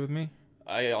wanna go see it with me?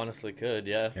 I honestly could,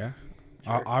 yeah. Yeah.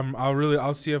 Sure.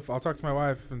 I'll talk to my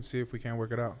wife and see if we can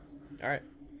work it out. All right.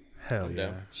 Hell I'm yeah.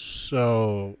 down.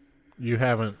 So, you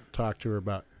haven't talked to her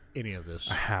about any of this.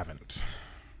 I haven't.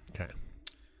 Okay.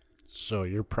 So,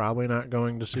 you're probably not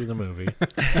going to see the movie.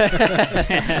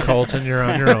 Colton, you're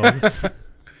on your own.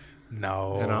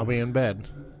 No. And I'll be in bed.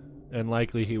 And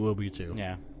likely he will be too.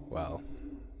 Yeah. Well.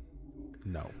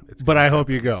 No, it's. But gonna I hope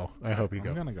happen. you go. I hope you I'm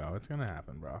go. gonna go. It's gonna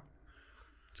happen, bro.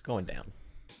 It's going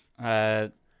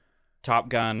down. Top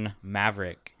Gun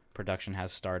Maverick production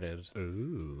has started.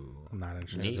 Ooh. I'm not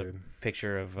There's a interested.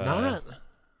 picture of Not?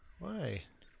 Why?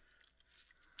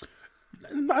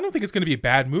 I don't think it's gonna be a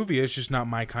bad movie. It's just not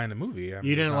my kind of movie.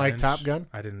 You didn't like Top Gun?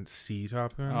 I didn't see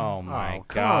Top Gun. Oh my Oh,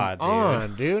 god, come on,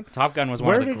 dude! dude. Top Gun was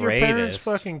Where one of the did your parents greatest.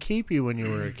 fucking keep you when you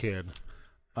were a kid?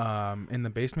 In the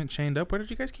basement, chained up. Where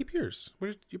did you guys keep yours?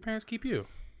 Where did your parents keep you?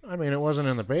 I mean, it wasn't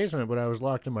in the basement, but I was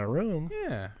locked in my room,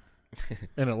 Yeah,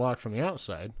 and it locked from the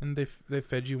outside. and they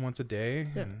fed you once a day.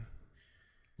 Yeah. and-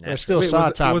 I still Wait, saw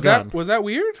was, Top was Gun. that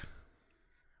weird?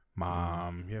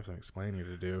 Mom, you have some explaining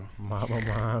to do.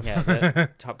 Mama. Yeah,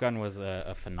 Top Gun was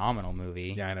a phenomenal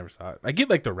movie. Yeah, I never saw it. I get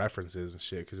like the references and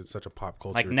shit because it's such a pop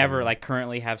culture. Like never, thing. like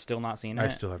currently have still not seen it. I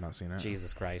still have not seen it.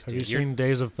 Jesus Christ, Have you dude! seen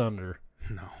Days of Thunder?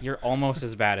 No. You're almost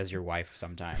as bad as your wife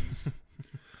sometimes.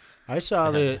 I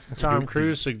saw that Tom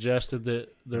Cruise suggested that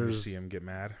Never there's. see him get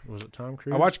mad. Was it Tom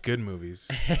Cruise? I watch good movies.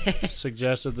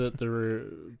 Suggested that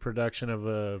the production of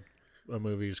a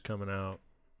movie's coming out.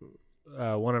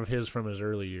 One of his from his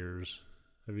early years.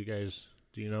 Have you guys?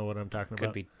 Do you know what I'm talking Could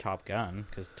about? be Top Gun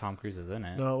because Tom Cruise is in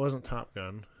it. No, it wasn't Top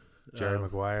Gun. Jerry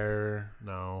Maguire.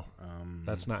 No,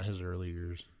 that's not his early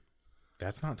years.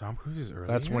 That's not Tom Cruise's early.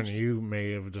 That's when years? you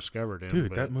may have discovered him. Dude,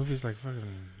 but that movie's like fucking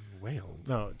wailed.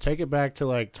 no, take it back to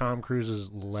like Tom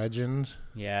Cruise's Legend.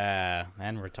 Yeah,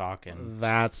 and we're talking.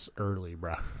 That's early,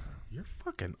 bro. You're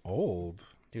fucking old.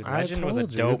 Dude, I Legend told was a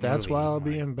you, dope that's movie. why I'll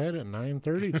be in bed at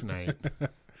 9:30 tonight.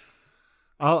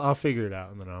 I'll figure it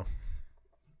out and then I'll.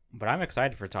 But I'm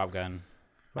excited for Top Gun.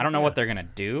 I don't know what they're gonna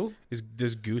do.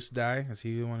 Does Goose die? Is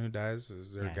he the one who dies?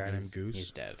 Is there a guy named Goose?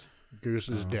 He's dead. Goose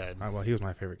is dead. Well, he was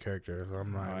my favorite character. So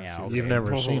I'm not. Oh, yeah, super- okay. You've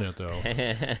never seen it though.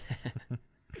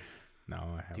 No,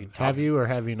 I haven't. Dude, Have you or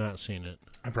have you not seen it?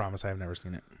 I promise I have never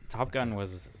seen it. Top Gun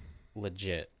was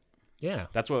legit. Yeah.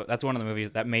 That's one of the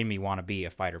movies that made me want to be a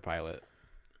fighter pilot.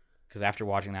 Because after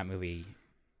watching that movie,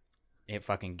 it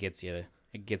fucking gets you.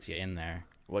 It gets you in there.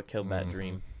 What killed that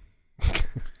dream?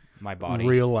 My body.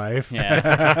 Real life.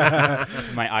 Yeah.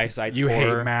 My eyesight's You poor.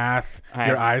 hate math. I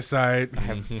Your have- eyesight. I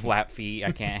have flat feet.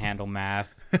 I can't handle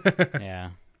math. Yeah.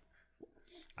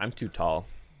 I'm too tall.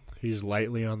 He's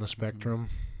lightly on the spectrum.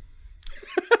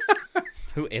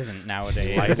 Who isn't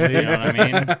nowadays? You know what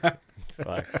I mean?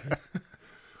 Fuck.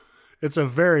 It's a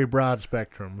very broad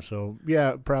spectrum, so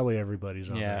yeah, probably everybody's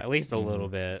on Yeah, there. at least a little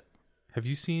bit. Have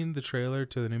you seen the trailer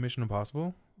to the new Mission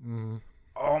Impossible? Mm,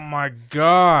 Oh my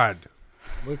god,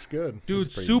 looks good. dude!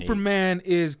 That's pretty Superman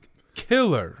is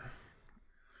killer.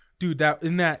 Dude, that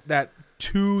in that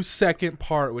 2-second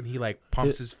part when he like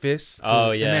pumps his fists.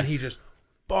 Oh, yeah. and then he just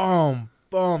boom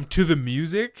to the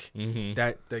music.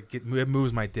 Mm-hmm. It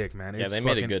moves my dick, man. Yeah, It's they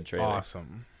made a fucking good trailer.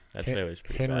 Awesome. That trailer's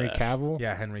pretty Henry badass. Cavill?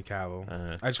 Yeah, Henry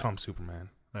Cavill. I just call him Superman.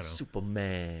 I know.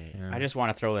 Superman. Yeah. I just want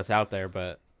to throw this out there,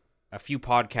 but a few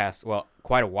podcasts, well,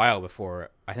 quite a while before,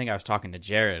 I think I was talking to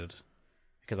Jared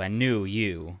because I knew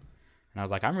you. And I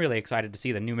was like, I'm really excited to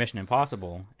see the new Mission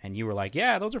Impossible. And you were like,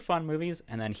 yeah, those are fun movies.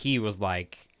 And then he was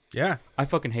like, Yeah, I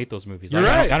fucking hate those movies. You're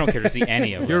Like, right. I don't care to see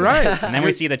any of them. You're right. And then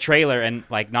we see the trailer, and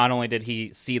like, not only did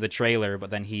he see the trailer, but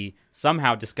then he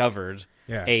somehow discovered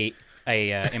Yeah. a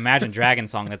Imagine Dragon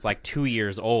song that's like 2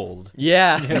 years old.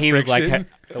 Yeah. And he was like, Friction.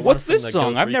 "Hey, what's The one this from the song?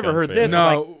 Ghost I've never Recon heard trailer. this." No,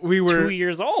 I'm like, we were 2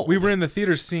 years old. We were in the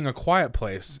theater seeing A Quiet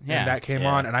Place, Yeah. and that came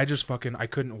Yeah. on, and I just fucking I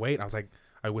couldn't wait. I was like,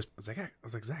 I was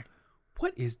like, Zach,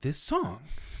 what is this song?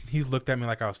 He looked at me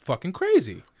like I was fucking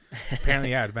crazy.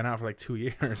 Apparently, yeah, it'd been out for like 2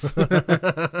 years.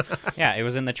 Yeah, it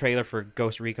was in the trailer for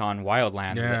Ghost Recon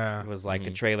Wildlands. Yeah. It was like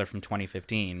a trailer from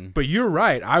 2015. But you're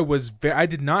right. I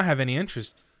did not have any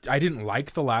interest. I didn't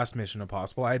like the last Mission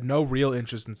Impossible. I had no real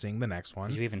interest in seeing the next one.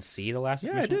 Did you even see the last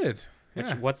Yeah, Mission? I did.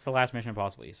 Yeah. What's the last Mission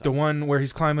Impossible you saw? The one where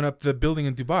he's climbing up the building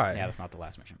in Dubai. Yeah, that's not the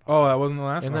last Mission Impossible. Oh, that wasn't the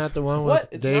last Isn't one. that the one What?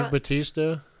 with It's Dave not-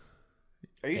 Bautista?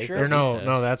 Are you Or sure? Or no, Bautista.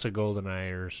 no, that's a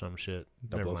GoldenEye or some shit.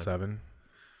 Never mind. 007.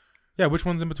 Yeah, which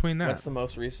one's in between that? What's the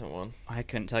most recent one? I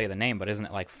couldn't tell you the name, but isn't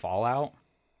it like Fallout?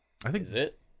 I think. Is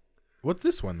it? What's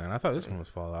this one then? I thought this one was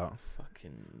Fallout.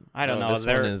 Fucking. I don't No, know. This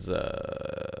They're one is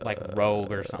like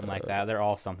Rogue or something like that. They're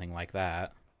all something like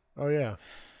that. Oh yeah,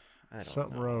 I don't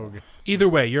something know. rogue. Either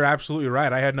way, you're absolutely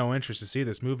right. I had no interest to see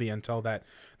this movie until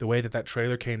the way that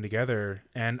trailer came together.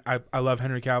 And I love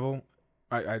Henry Cavill.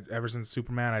 I ever since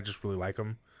Superman, I just really like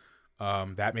him.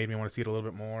 That made me want to see it a little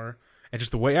bit more. And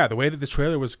just the way that this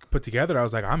trailer was put together, I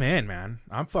was like, I'm in, man.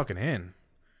 I'm fucking in.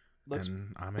 Looks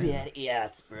and I'm in.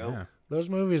 yes, bro. Yeah. Those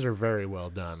movies are very well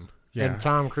done. Yeah. And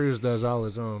Tom Cruise does all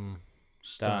his own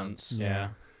stunts. Stunts. Yeah.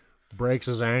 breaks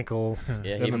his ankle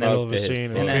Yeah, in he the middle of the broke his scene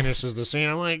foot. and And then- finishes the scene.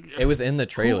 I'm like, It was in the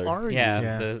trailer. who are you? Yeah,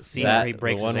 Yeah. the scene where he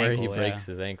breaks the one his where ankle. he breaks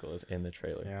his ankle is in the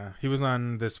trailer. Yeah, he was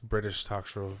on this British talk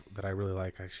show that I really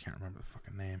like. I just can't remember the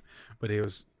fucking name, but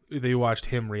they watched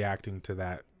him reacting to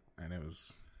that, and it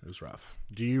was rough.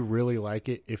 Do you really like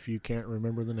it if you can't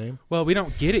remember the name? Well, we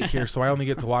don't get it here, so I only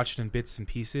get to watch it in bits and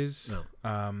pieces.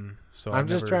 No. So I'm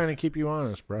just trying to keep you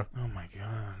honest, bro. Oh my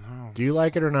god, no. Do you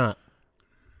like it or not?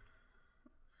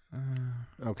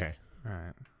 Okay. All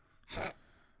right.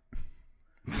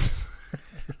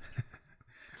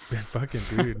 But fucking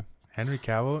dude, Henry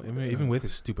Cavill, even with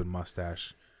his stupid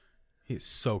mustache, he's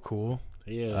so cool.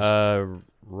 He is.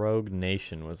 Rogue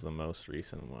Nation was the most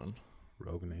recent one.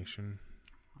 Rogue Nation.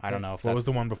 I don't know if What was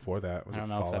the that's- one before that? Was I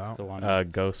don't it know Fallout? if that's the one.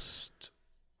 Ghost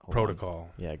hold on. Protocol.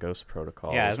 Yeah, Ghost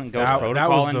Protocol. Yeah, was isn't before Ghost That- that, that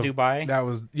Protocol was in the- Dubai? That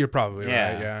was. You're probably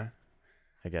Yeah. right. Yeah.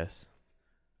 I guess.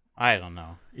 I don't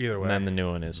know. Either way. And then the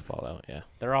new one is Fallout. Yeah.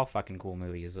 They're all fucking cool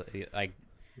movies. Like,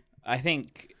 I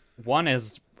think one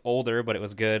is older, but it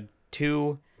was good.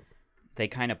 Two, they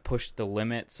kind of pushed the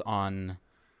limits on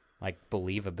like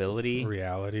believability.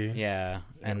 reality. Yeah,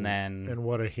 and then and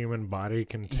what a human body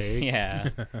can take. yeah,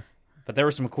 but there were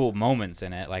some cool moments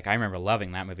in it. Like I remember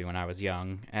loving that movie when I was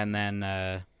young. And then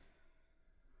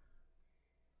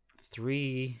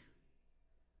 3,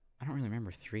 I don't really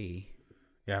remember 3.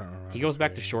 Yeah, I don't remember. He goes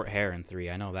back to short hair in 3.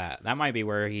 I know that. That might be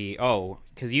where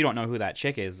because you don't know who that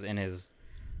chick is in his.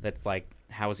 That's like,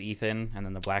 how's Ethan? And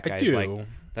then the black I guy's do. like,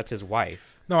 that's his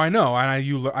wife. No, I know, and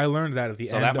I learned that at the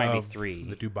So end that might be of 3.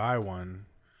 the Dubai one.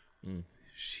 Mm.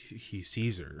 He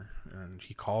sees her and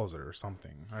he calls her or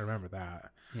something. I remember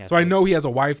that. Yeah, So I know he has a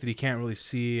wife that he can't really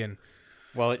see, and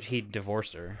Well, he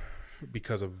divorced her.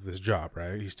 because of this job,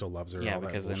 right? He still loves her. Yeah, all that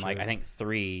because in like I bullshit. think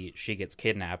 3, she gets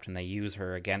kidnapped and they use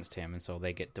her against him, and so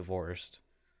they get divorced.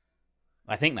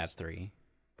 I think that's 3.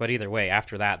 But either way,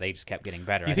 after that, they just kept getting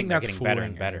better. You I think that's they're getting fooling better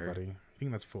and better. anybody? You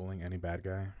think that's fooling any bad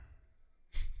guy?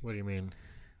 What do you mean?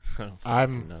 I don't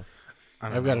I'm- know. I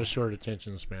don't I've got know. a short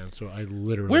attention span, so I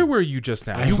literally. Where were you just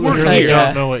now? I You weren't literally here.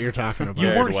 don't know what you're talking about. You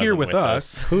Jared weren't here wasn't with with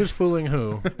us. Who's fooling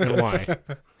who and why?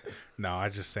 No, I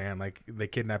was just saying, like they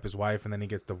kidnap his wife and then he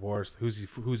gets divorced. Who's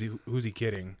he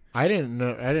kidding? I didn't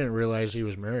know. I didn't realize he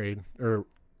was married or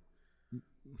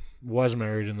was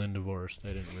married and then divorced. I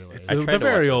didn't realize. I The tried to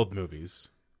very watch it. old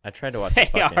movies. I tried to watch They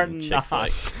a are fucking chick not.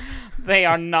 flick. They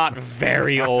are not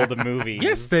very old movies.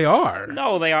 Yes, they are.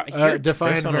 No, they are. Here,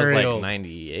 Define First one was very like old.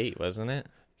 98, wasn't it?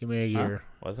 Give me a year.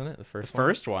 Wasn't it the the first one?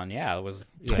 first one, yeah, it was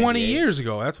 20 98. years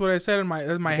ago. That's what I said in my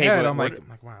Okay, head. but I'm what-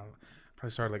 like, wow,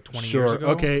 probably started like 20 Sure. years ago.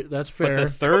 Okay, that's fair. But the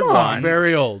third Come on. one,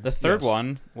 Very old. the third Yes.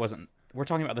 one wasn't. We're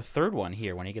talking about the third one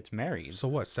here when he gets married. So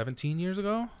what? 17 years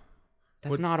ago?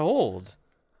 That's what- not old.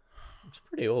 It's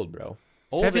pretty old, bro.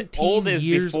 17 old is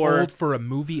years before. old for a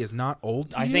movie is not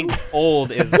old to I you? think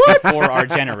old is before our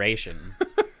generation.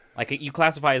 Like you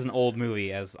classify as an old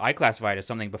movie, as I classify it as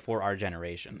something before our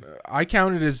generation. I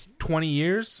counted as 20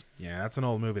 years. Yeah, that's an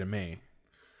old movie to me.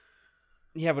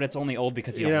 Yeah, but it's only old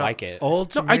because you You don't know, like it.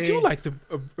 Old. To No, I me- do like the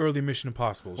early Mission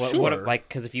Impossible. What, sure. like,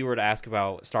 because if you were to ask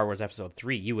about Star Wars Episode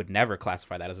 3, you would never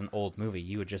classify that as an old movie.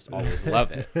 You would just always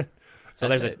love it. So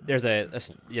That's like,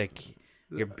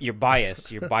 you're biased.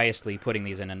 You're biasly putting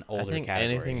these in an I older think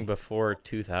category. anything before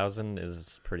 2000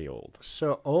 is pretty old.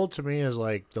 So old to me is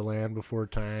like The Land Before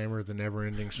Time or The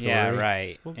Never-Ending Story. Yeah,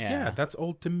 right. Well, yeah. yeah, that's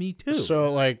old to me too.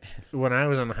 So like when I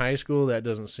was in high school, that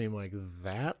doesn't seem like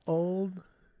that old.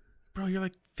 bro, you're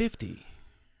like 50.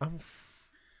 I'm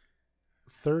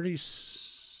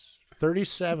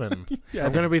 37. Yeah,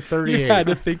 I'm gonna be You 38. had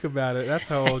to think about it. That's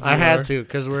how old you I are. had to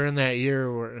because we're in that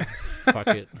year where fuck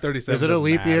it. 37. Is it a doesn't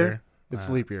leap year? matter. It's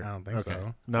leap year. I don't think Okay. so.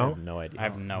 I No, have no idea. I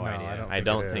have no No, idea. I don't I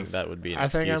don't it think is. that would be an I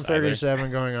think I'm excuse either.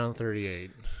 37 going on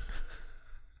 38.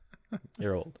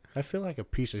 You're old. I feel like a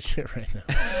piece of shit right now.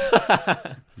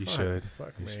 You Fuck. should.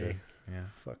 Fuck You me. should. Yeah.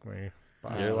 Fuck me.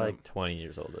 You're like 20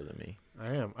 years older than me.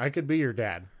 I am. I could be your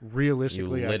dad. You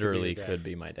Realistically, literally I could. could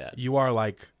be my dad. You are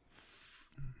like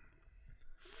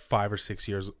 5 or 6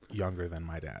 years younger than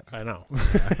my dad. I know.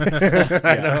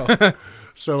 I know.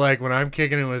 So like when I'm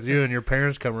kicking it with you and your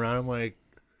parents come around, I'm like,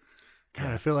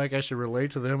 God, I feel like I should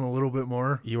relate to them a little bit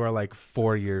more. You are like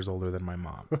 4 years older than my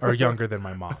mom, or younger than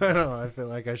my mom. I know. I feel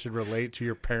like I should relate to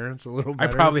your parents a little I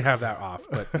better. probably have that off,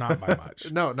 but not by much.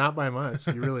 No, not by much.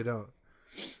 You really don't.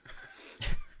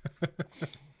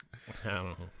 I don't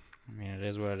know. I mean, it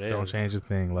is what it is. Don't change a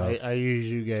thing, love. I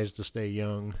use you guys to stay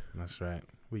young. That's right.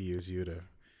 We use you to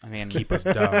I mean, keep us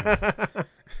dumb.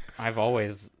 I've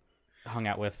always hung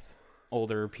out with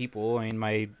older people. I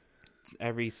mean,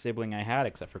 every sibling I had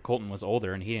except for Colton was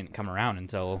older, and he didn't come around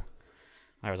until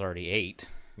I was already 8.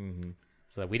 Mm-hmm.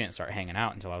 So we didn't start hanging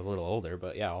out until I was a little older.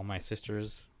 But yeah, all my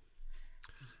sisters.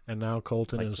 And now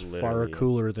Colton Like, is far literally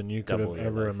cooler than you could have double your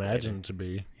ever life imagined to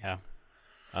be. Yeah.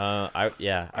 I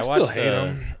I still watched, hate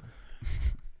him.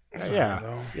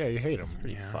 Yeah, you hate him.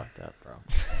 Pretty Yeah. fucked up, bro.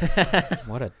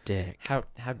 What a dick.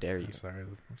 How dare you?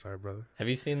 I'm sorry, brother. Have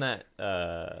you seen that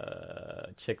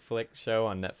chick flick show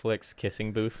on Netflix,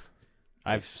 Kissing Booth?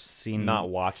 I've seen Not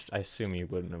watched. I assume you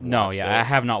wouldn't have. No, watched yeah, it. I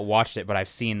have not watched it, but I've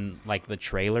seen like the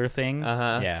trailer thing.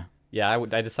 Uh-huh. Yeah. Yeah,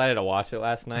 I decided to watch it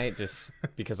last night just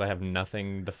because I have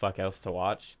nothing the fuck else to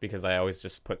watch, because I always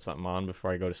just put something on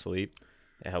before I go to sleep.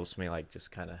 It helps me like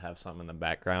just kind of have something in the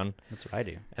background. That's what I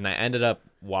do. And I ended up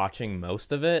watching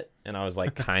most of it, and I was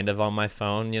like kind of on my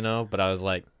phone, but I was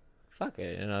like, fuck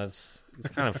it, it's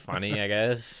kind of funny, I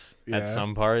guess, Yeah. at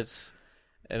some parts,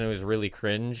 and it was really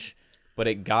cringe, but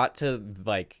it got to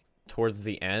like towards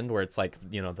the end where it's like,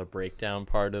 the breakdown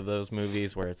part of those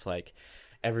movies where it's like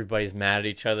everybody's mad at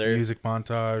each other. Music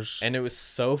montage. And it was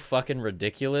so fucking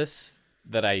ridiculous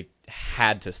that I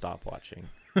had to stop watching.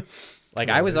 Like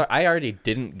I already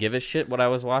didn't give a shit what I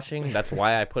was watching. That's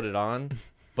why I put it on.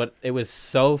 But it was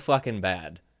so fucking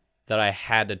bad that I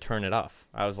had to turn it off.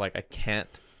 I was like, I can't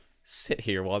sit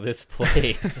here while this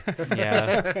plays.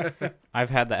 Yeah. I've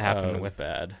had that happen was with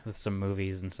bad. with some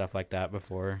movies and stuff like that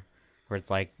before, where it's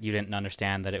like you didn't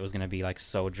understand that it was going to be like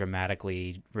so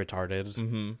dramatically retarded.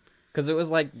 Mm-hmm. Because it was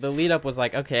like, the lead up was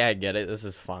like, okay, I get it. This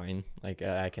is fine. Like,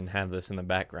 I can have this in the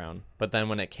background. But then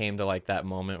when it came to like that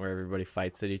moment where everybody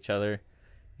fights at each other,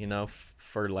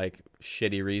 for like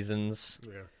shitty reasons,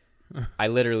 Yeah. I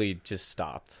literally just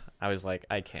stopped. I was like,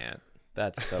 I can't.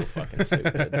 That's so fucking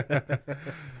stupid.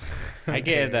 I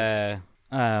get the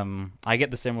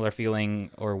similar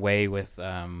feeling or way with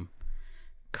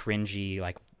cringy,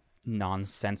 like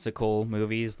nonsensical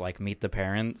movies like Meet the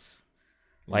Parents.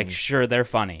 Like, sure, they're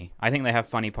funny. I think they have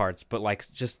funny parts, but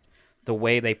like just the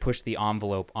way they push the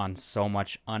envelope on so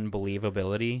much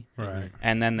unbelievability. Right.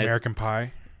 And then there's American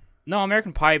Pie. No,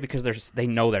 American Pie, because they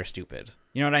know they're stupid.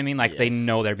 You know what I mean? Like, Yeah. they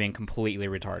know they're being completely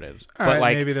retarded. All but right,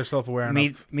 like, maybe they're self-aware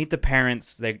meet enough. the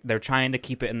Parents. They're trying to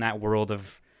keep it in that world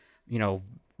of,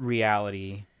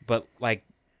 reality. But like,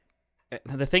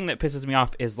 the thing that pisses me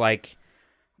off is like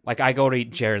I go to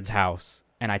Jared's house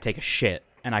and I take a shit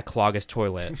and I clog his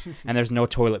toilet and there's no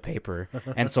toilet paper,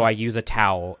 and so I use a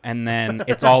towel and then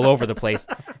it's all over the place,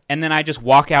 and then I just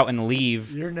walk out and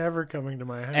leave. You're never coming to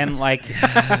my house. And like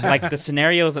the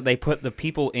scenarios that they put the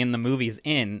people in the movies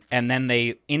in, and then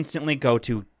they instantly go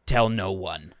to tell no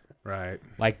one. Right.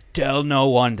 Like, tell no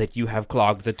one that you have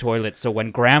clogged the toilet, so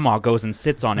when grandma goes and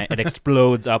sits on it, it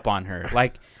explodes up on her.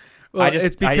 Like, Well,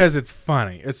 it's because it's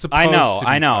funny. It's supposed to be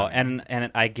I know, funny.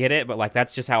 and I get it, but like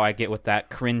that's just how I get with that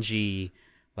cringy,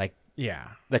 like Yeah.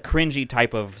 the cringy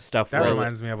type of stuff. That where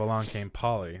reminds me of Along Came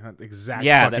Polly. That exact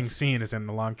Yeah, fucking that's- scene is in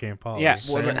Along Came Polly. Yeah,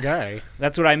 Same well, guy.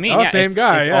 that's what I mean. Oh, Yeah, same it's,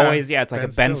 guy, It's yeah. always it's like Ben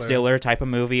a Ben Stiller. Stiller type of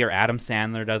movie, or Adam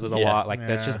Sandler does it a Yeah. lot. Like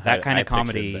that's Yeah. just that kind I of pictured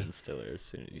comedy. Ben Stiller as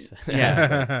soon as you said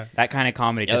Yeah, that kind of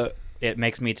comedy just Yeah. it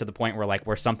makes me to the point where like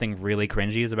where something really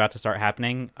cringy is about to start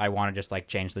happening, I want to just like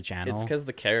change the channel. It's because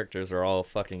the characters are all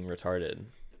fucking retarded.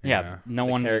 yeah, no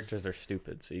The one's characters are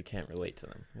stupid, so you can't relate to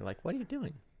them. You're like, what are you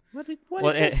doing? What well,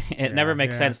 is this? it never Yeah,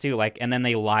 makes yeah. sense too. Like, and then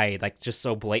they lie, like just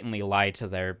so blatantly lie to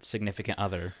their significant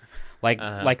other. Like,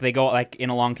 like they go like in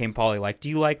Along Came Polly, like, do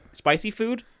you like spicy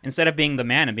food? Instead of being the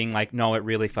man and being like, no, it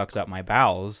really fucks up my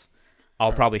bowels.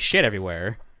 I'll probably shit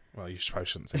everywhere. Well, you probably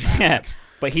shouldn't say that. Yeah,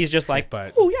 but he's just like,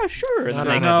 But- oh yeah, sure. And Not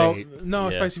then on they- a date. No,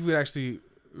 Yeah. spicy food actually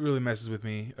really messes with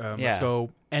me. Yeah. Let's go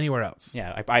anywhere else.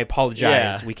 yeah, I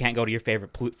apologize. Yeah. We can't go to your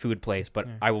favorite food place, but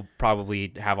I will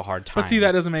probably have a hard time. But see,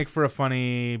 that doesn't make for a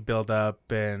funny build-up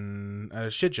and a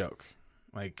shit joke.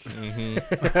 Like,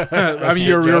 I mean,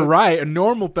 you're joke? right.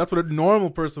 That's what a normal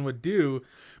person would do.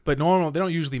 But they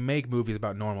don't usually make movies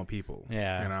about normal people.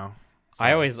 Yeah. You know?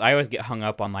 I always get hung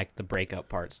up on like the breakup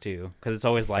parts too, because it's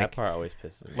always that like part always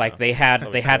pisses me like off. they It's had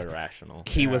always so irrational.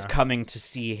 he was Yeah. coming to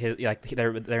see his like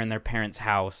they're in their parents'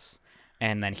 house,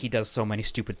 and then he does so many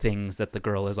stupid things that the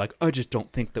girl is like, I just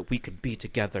don't think that we could be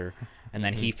together, and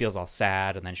then he feels all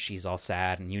sad, and then she's all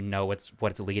sad, and you know what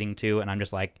it's leading to, and I'm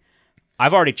just like,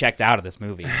 I've already checked out of this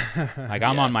movie. Like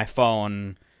I'm Yeah. on my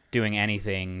phone doing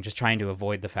anything, just trying to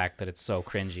avoid the fact that it's so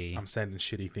cringy. I'm sending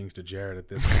shitty things to Jared at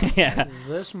this point. Yeah.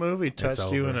 This movie touched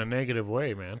you in over. a negative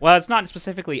way, man. Well, it's not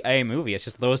specifically a movie. It's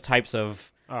just those types of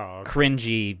Oh, okay.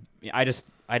 cringy. I just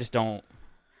don't.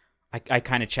 I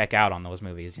kind of check out on those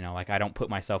movies. You know, like I don't put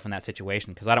myself in that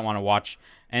situation because I don't want to watch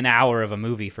an hour of a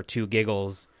movie for 2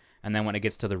 giggles, and then when it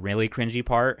gets to the really cringy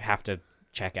part, have to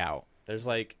check out. There's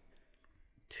like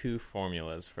 2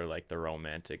 formulas for like the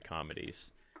romantic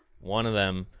comedies. One of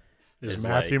them Is is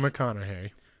Matthew like-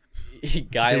 McConaughey.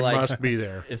 guy He likes must be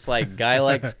there. it's like guy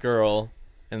likes girl,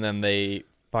 and then they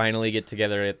finally get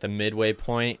together at the midway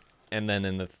point, and then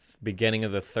in the beginning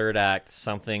of the third act,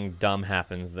 something dumb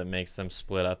happens that makes them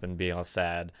split up and be all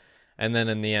sad, and then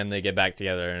in the end they get back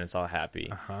together and it's all happy.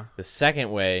 Uh-huh. The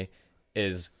second way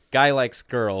is guy likes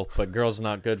girl, but girl's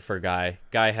not good for guy.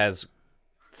 Guy has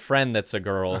friend that's a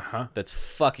girl that's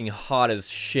fucking hot as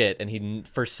shit, and he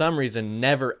for some reason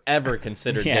never ever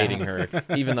considered dating her,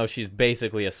 even though she's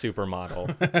basically a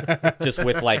supermodel, just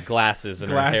with like glasses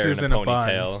and her hair Glasses in and a a bun.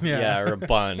 ponytail, Yeah. or a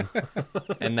bun,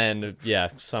 and then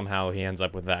somehow he ends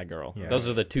up with that girl. Yes. Those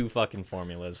are the two fucking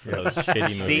formulas for those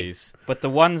shitty movies. But the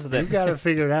ones You that got it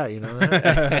figured out, you know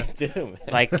that? Dude, man.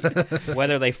 like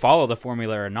whether they follow the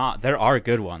formula or not, there are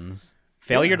good ones.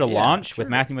 Failure to Launch with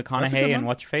Matthew That's a McConaughey good and one.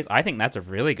 what's your face? I think that's a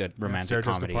really good romantic Sarah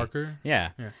Jessica comedy. Parker.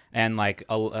 Yeah. Yeah. And like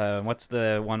what's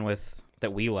the one with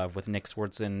that we love with Nick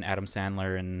Swartzen, Adam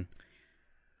Sandler, and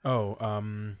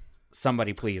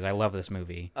Somebody Please. I love this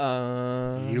movie.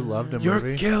 You loved a You're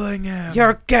movie? killing him.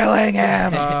 You're killing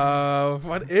him.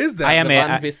 What is that? I am The a-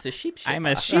 Van Vista sheep shit. I'm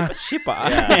a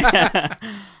shipper.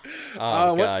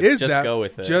 Oh, what God. is Just that? go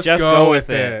with it. Just Just go go with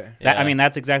with it. it. That, Yeah. I mean,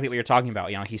 that's exactly what you're talking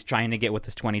about. You know, he's trying to get with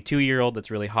this 22-year-old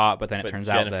that's really hot, but then it But turns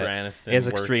Jennifer out that Aniston is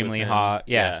worked extremely with him. hot.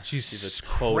 Yeah. She's a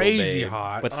total crazy babe.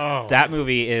 hot. But Oh. that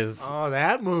movie is Oh,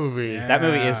 that movie. Yeah. that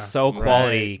movie is so Right.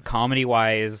 quality,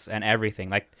 comedy-wise and everything.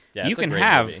 Like Yeah, you it's a can great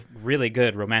have movie. really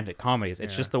good romantic comedies.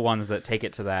 It's Yeah. just the ones that take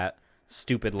it to that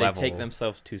stupid They level. take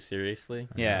themselves too seriously.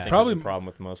 Yeah. I think Probably- is the problem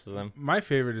with most of them. My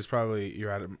favorite is probably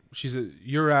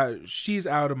she's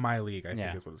out of my league. I think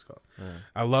Yeah. is what it's called.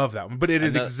 I love that one, but it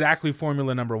is And that- exactly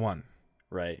formula number one.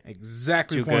 Right.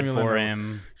 Exactly Too good formula for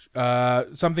number-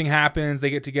 him. Something happens. They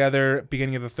get together.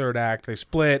 Beginning of the third act, they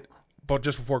split. But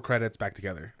just before credits, back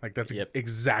together. Like that's Yep.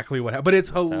 exactly what happened. But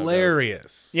it's how it goes.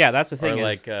 hilarious. Yeah, that's the Or thing.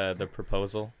 like Is, The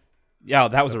Proposal. yeah,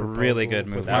 that was The a really Proposal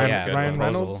good with movie. Ryan- yeah, good Ryan one.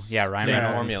 Reynolds. Yeah, Ryan Same Reynolds,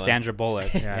 and formula. Sandra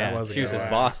Bullock. Yeah, that was a She was good his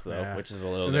one. boss, though, Yeah. which is a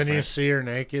little And then you different. see her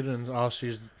naked, and all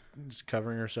she's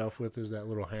covering herself with is that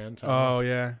little hand towel. Oh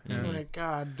yeah. Yeah. Mm-hmm. I'm like,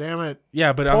 God damn it.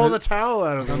 Yeah, but Pull on the towel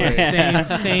out of the on way. the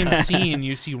same scene,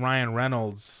 you see Ryan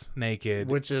Reynolds naked,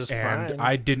 Which is and fine.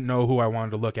 I didn't know who I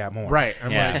wanted to look at more. Right.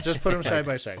 I'm Yeah. like, just put them side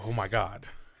by side, Oh my god.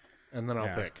 and then I'll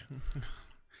Yeah. pick.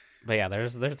 But yeah,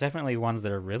 there's definitely ones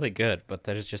that are really good, but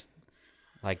there's just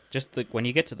when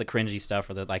you get to the cringy stuff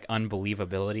or the like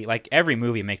unbelievability, like every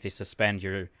movie makes you suspend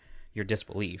your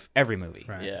disbelief. Every movie.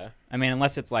 Right. Yeah. I mean,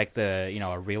 unless it's like a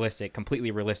realistic,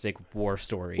 completely realistic war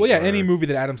story. Well, yeah, or- any movie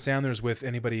that Adam Sandler's with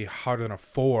anybody hotter than a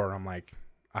 4, I'm like,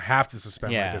 I have to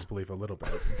suspend my Yeah. disbelief a little bit.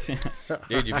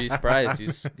 Dude, you'd be surprised.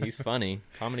 He's funny.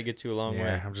 Comedy gets you a long Yeah,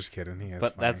 way. I'm just kidding. He is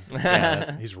But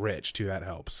funny. He's rich too. That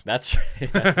helps. That's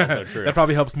also true. That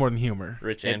probably helps more than humor.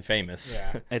 Rich and famous.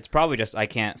 Yeah. it's probably just I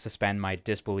can't suspend my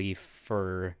disbelief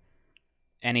for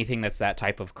anything that's that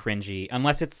type of cringy,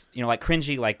 unless it's like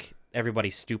cringy, like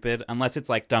everybody's stupid, unless it's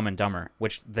like Dumb and Dumber,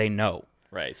 which they know.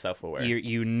 Right. Self-aware.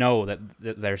 You know that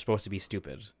they're supposed to be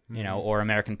stupid, or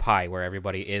American Pie, where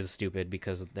everybody is stupid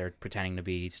because they're pretending to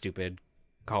be stupid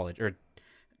college or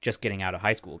just getting out of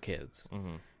high school kids.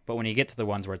 Mm-hmm. But when you get to the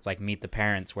ones where it's like Meet the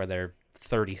Parents, where they're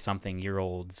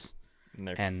 30-something-year-olds, And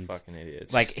they're and, fucking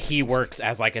idiots. like he works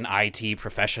as like an IT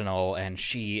professional and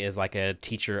she is like a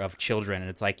teacher of children, and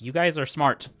it's like, you guys are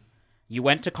smart. You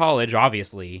went to college,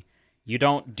 obviously. You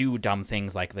don't do dumb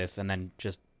things like this and then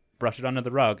just brush it under the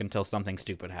rug until something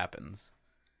stupid happens.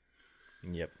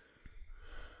 Yep.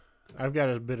 I've got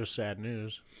a bit of sad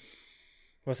news.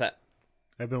 What's that?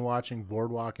 I've been watching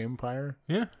Boardwalk Empire,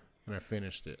 Yeah. and I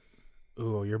finished it.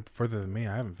 Ooh, you're further than me.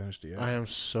 I haven't finished it yet. I am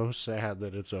so sad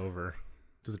that it's over.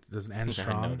 Does it end I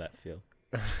strong? know that feel.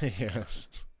 Yes.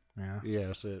 Yeah.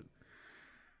 Yes, it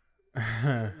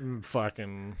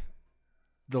fucking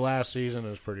the last season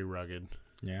is pretty rugged.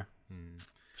 Yeah.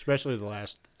 Especially the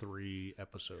last 3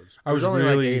 episodes. I was There's only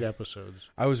really- like 8 episodes.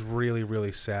 I was really,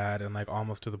 really sad and like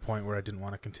almost to the point where I didn't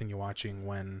want to continue watching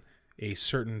when a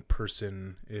certain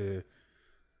person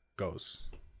goes.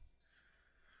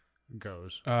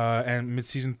 And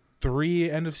mid-season 3,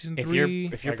 end of season 3.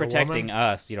 If you're Like a protecting woman?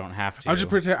 us, you don't have to. I'm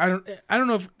just I don't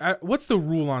know if what's the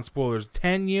rule on spoilers?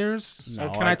 10 years? No,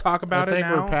 Can I talk about I think it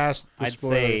now? we're past the I'd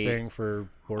spoiler say- thing for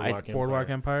Boardwalk Empire. Boardwalk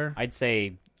Empire? I'd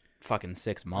say fucking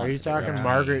 6 months. Are you if it talking were me.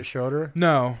 Margaret Schroeder?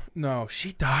 No,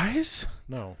 she dies?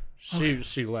 No.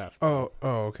 She left. Oh,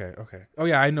 okay. Oh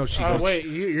yeah, I know she Oh, goes. wait,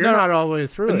 you're No, not all the way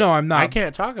through it. No, I'm not. I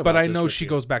can't talk about But I this know with she you.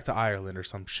 goes back to Ireland or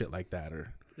some shit like that.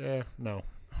 Or Yeah, no.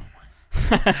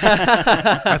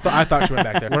 I thought she went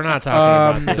back there. We're not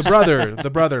talking about this. The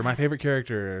brother, my favorite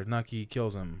character. Nucky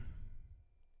kills him.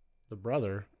 The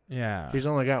brother? Yeah. He's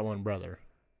only got one brother.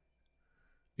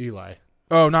 Eli.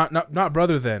 Oh, not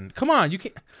brother then. Come on, you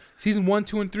can't. Season 1,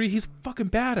 2, and 3, he's fucking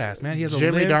badass, man. He has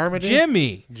Jimmy a limb.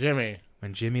 Darmody? Jimmy.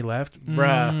 When Jimmy left,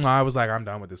 Bruh. I was like, I'm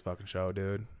done with this fucking show,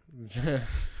 dude.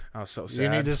 I was so sad. You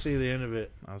need to see the end of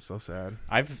it. I was so sad.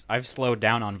 I've slowed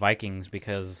down on Vikings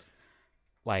because,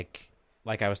 like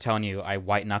I was telling you, I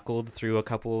white knuckled through a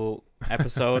couple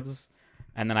episodes,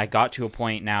 and then I got to a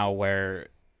point now where,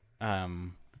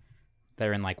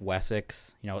 they're in like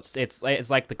Wessex. You know, it's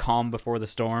like the calm before the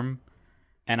storm,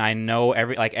 and I know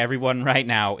everyone right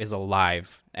now is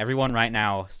alive. Everyone right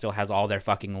now still has all their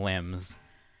fucking limbs,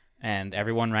 and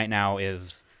everyone right now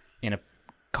is in a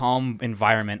calm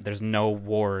environment. There's no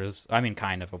wars. I mean,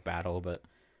 kind of a battle, but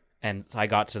and so I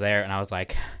got to there and I was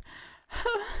like,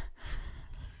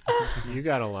 You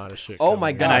got a lot of shit. Oh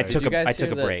my coming. God. and I Did you guys took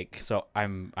hear a that- break. So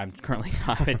I'm currently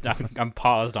I'm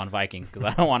paused on Vikings because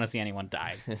I don't want to see anyone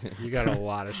die. You got a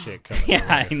lot of shit coming. Yeah, your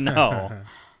way. I know.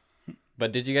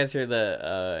 But did you guys hear that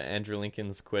Andrew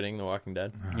Lincoln's quitting The Walking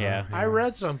Dead? Yeah. I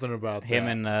read something about Him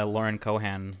that. and Lauren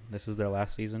Cohan. This is their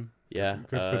last season. Yeah.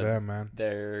 Good for them, man.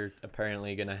 They're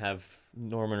apparently going to have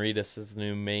Norman Reedus as the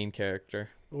new main character.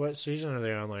 What season are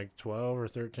they on? Like 12 or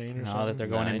 13 or No, something? that they're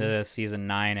going 9. into season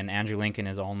 9, and Andrew Lincoln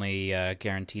is only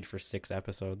guaranteed for 6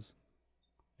 episodes.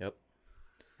 Yep.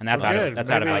 And that's Well, out good. of that's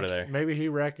out of Maybe- like out of there. Maybe he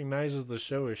recognizes the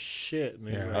show as shit. And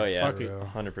he's Yeah. like, Oh, yeah. fuck it.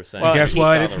 100%. Well, Guess He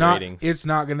what? saw It's the not. ratings. It's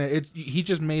not gonna. He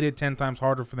just made it 10 times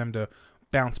harder for them to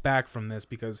bounce back from this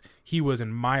because he was,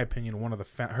 in my opinion, one of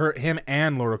the him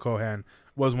and Laura Cohan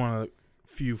was one of the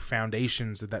few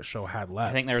foundations that show had left.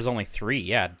 I think there was only 3.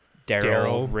 Yeah, Daryl,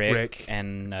 Daryl, Rick, Rick,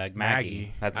 and Maggie.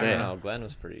 Maggie. That's I it. don't know. Glenn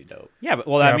was pretty dope. Yeah, but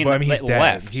well, Yeah, I mean, but I mean, they he's dead.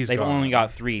 left. He's They've gone. only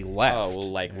got 3 left. Oh,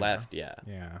 well, like Yeah. left, yeah.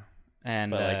 Yeah.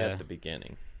 and But like at the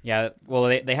beginning. yeah, well,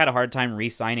 they had a hard time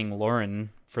re-signing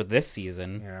Lauren for this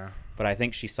season, Yeah. but I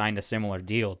think she signed a similar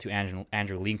deal to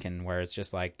Andrew Lincoln, where it's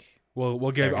just like, Well,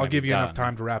 They're I'll gonna give be you enough done.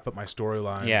 time to wrap up my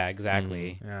storyline. yeah,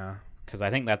 exactly. Yeah. Because I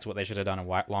think that's what they should have done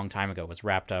a long time ago, was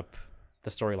wrapped up the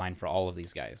storyline for all of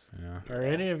these guys. Yeah. Are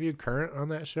any of you current on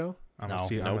that show? I'm No,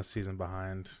 I'm nope. a season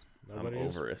behind. Nobody I'm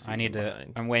is? over it. I need to.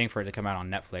 I'm waiting for it to come out on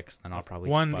Netflix, then I'll probably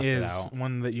One just bust is it out.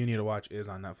 one that you need to watch is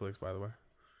on Netflix, by the way.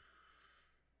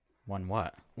 One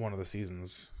what? One of the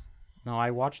seasons. No, I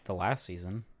watched the last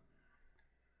season.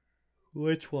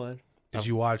 Which one? Did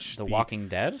you watch The Walking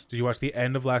Dead? Did you watch the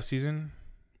end of last season?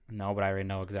 No, but I already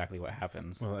know exactly what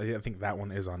happens. Well, I think that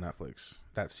one is on Netflix.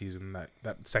 That season, that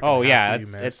second. Oh half yeah, that you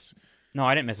missed. it's no,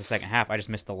 I didn't miss the second half. I just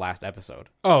missed the last episode.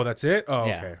 Oh, that's it. Oh,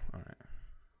 Yeah. okay. All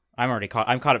right.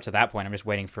 I'm caught up to that point. I'm just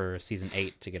waiting for season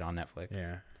 8 to get on Netflix.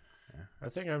 Yeah. I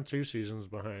think I'm 2 seasons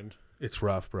behind. It's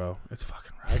rough, bro. It's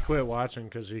fucking rough. I quit watching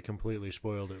because he completely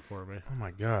spoiled it for me. Oh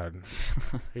my god.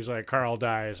 He's like, Carl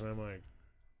dies, and I'm like,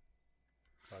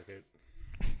 fuck it.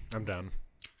 I'm done.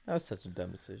 That was such a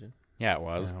dumb decision. Yeah, it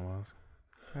was. Yeah, it was.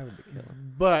 Why would they kill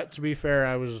him? But to be fair,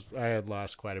 I had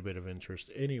lost quite a bit of interest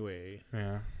anyway.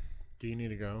 Yeah. Do you need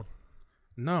to go?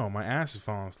 No, my ass is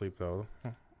falling asleep though.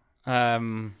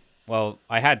 Well,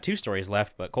 I had 2 stories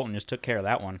left, but Colton just took care of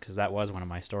that one because that was one of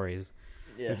my stories.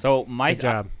 Yeah. So my Good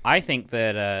job. I think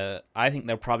that I think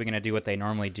they're probably going to do what they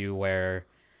normally do, where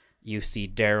you see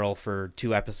Daryl for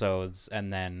 2 episodes,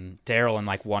 and then Daryl and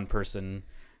like one person,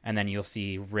 and then you'll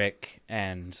see Rick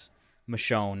and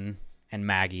Michonne and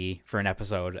Maggie for an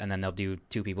episode, and then they'll do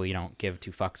 2 people you don't give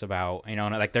 2 fucks about. You know,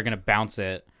 and like they're going to bounce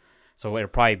it. So it'll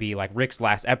probably be like Rick's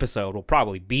last episode will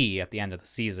probably be at the end of the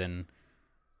season,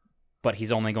 but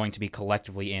he's only going to be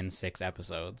collectively in 6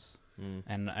 episodes.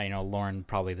 And I know Lauren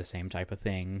probably the same type of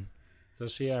thing.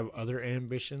 Does he have other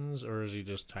ambitions, or is he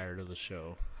just tired of the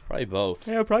show? Probably both.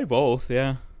 Yeah, probably both.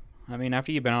 Yeah, I mean,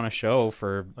 after you've been on a show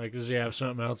for Like, does he have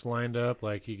something else lined up?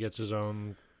 Like, he gets his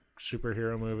own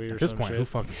superhero movie or At this some point, shit? who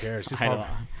fucking cares?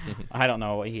 I don't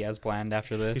know what he has planned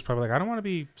after this. He's probably like, I don't want to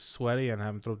be sweaty and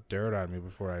have him throw dirt on me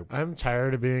before I. I'm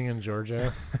tired of being in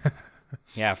Georgia.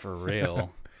 Yeah, for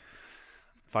real.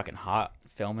 Fucking hot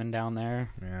filming down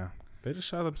there. Yeah. They just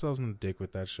shot themselves in the dick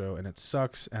with that show, and it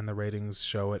sucks, and the ratings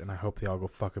show it, and I hope they all go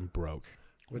fucking broke.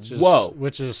 Which is Whoa.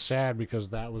 which is sad because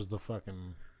that was the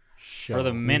fucking show. For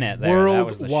the minute there, that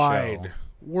was the show.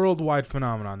 Worldwide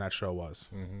phenomenon that show was.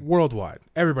 Mhm. Worldwide.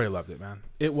 Everybody loved it, man.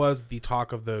 It was the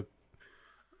talk of the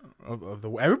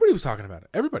everybody was talking about it.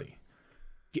 Everybody.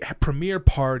 Premiere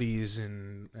parties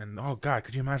and oh god,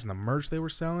 could you imagine the merch they were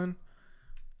selling?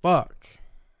 Fuck.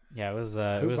 Yeah, it was.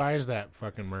 Who buys that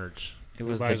fucking merch? It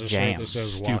was Who the buys a shirt that jams.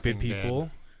 says Stupid Walking people.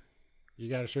 Dead? You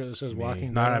got a shirt that says Me.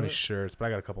 Walking Not Dead? on any shirts, but I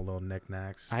got a couple little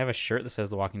knickknacks. I have a shirt that says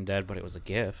The Walking Dead, but it was a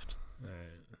gift. Alright.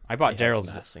 I bought Yeah,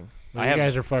 Daryl's. messing. Well, I you have-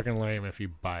 guys are fucking lame if you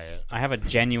buy it. I have a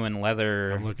genuine I'm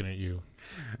leather looking at you.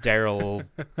 Daryl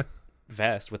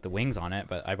vest with the wings on it,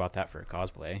 but I bought that for a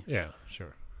cosplay. Yeah,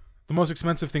 sure. The most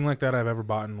expensive thing like that I've ever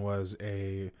bought was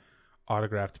a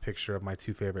autographed picture of my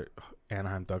two favorite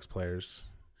Anaheim Ducks players.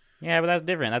 Yeah, but that's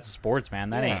different. That's sports, man.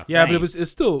 That Yeah. ain't. Yeah, that but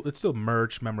it's still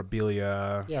merch,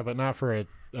 memorabilia. Yeah, but not for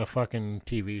a fucking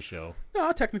TV show.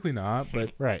 No, technically not,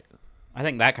 but Right. I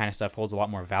think that kind of stuff holds a lot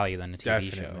more value than a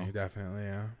TV definitely, show.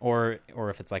 yeah. Or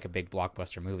if it's like a big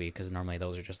blockbuster movie, because normally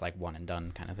those are just like one and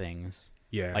done kind of things.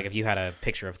 Yeah. Like if you had a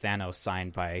picture of Thanos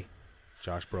signed by,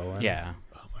 Josh Brolin. yeah,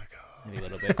 Oh my god. maybe a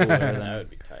little bit cooler than That would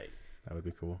be tight. That would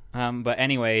be cool. But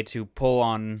anyway, to pull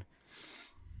on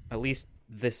at least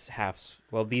these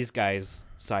guys'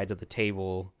 side of the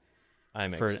table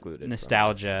I'm for excluded from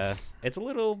nostalgia, it's a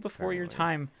little before your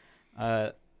Apparently.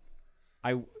 time.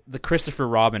 The Christopher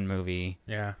Robin movie,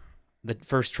 Yeah. the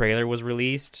first trailer was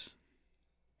released,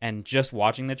 and just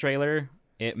watching the trailer,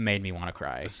 it made me want to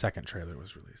cry. The second trailer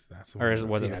was released. That's the Or one.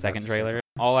 was it Yeah, the second that's trailer?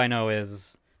 All I know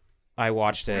is I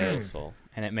watched it, this. So,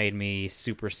 and it made me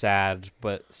super sad,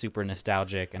 but super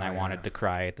nostalgic, and Oh, I yeah. wanted to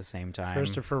cry at the same time.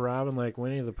 Christopher Robin, like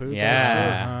Winnie the Pooh. type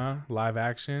Yeah. shit? Live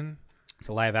action. It's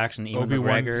a live action Ewan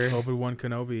Obi-Wan McGregor,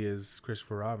 Kenobi is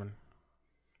Christopher Robin.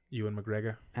 Ewan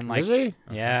McGregor. and like Is he?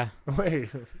 yeah, Wait.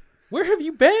 Where have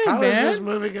you been, How is man? this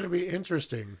movie going to be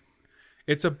interesting?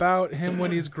 It's about him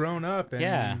when he's grown up. And,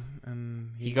 Yeah. and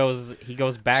he goes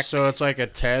back. So it's like a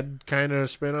Ted kind of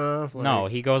spinoff? Like, No,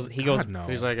 he goes. God, no.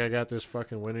 He's like, I got this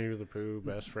fucking Winnie the Pooh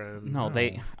best friend. No,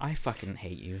 I fucking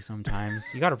hate you sometimes.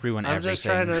 You got to ruin I'm everything. just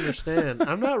trying to understand.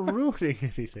 I'm not ruining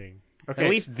anything. Okay.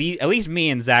 At least me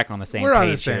and Zach are on the same We're page. on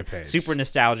the same here. page. Super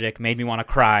nostalgic, made me want to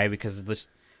cry because of this,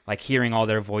 like hearing all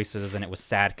their voices, and it was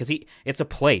sad because it's a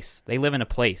place. They live in a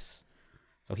place,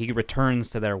 so he returns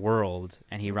to their world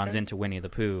and he runs into Winnie the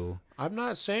Pooh. I'm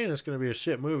not saying it's going to be a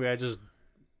shit movie. I just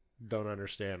don't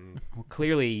understand. Well,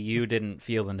 clearly you didn't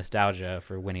feel the nostalgia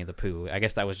for Winnie the Pooh. I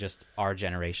guess that was just our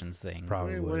generation's thing.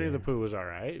 Probably. Winnie the Pooh was all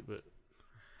right, but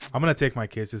I'm going to take my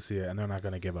kids to see it, and they're not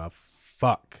going to give a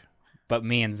fuck. But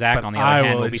me and Zach, But on the I other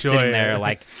hand, will will be enjoy sitting it. there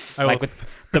like I will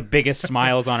with the biggest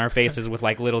smiles on our faces, with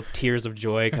like little tears of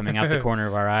joy coming out the corner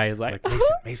of our eyes. Like, Like,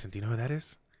 Mason, do you know who that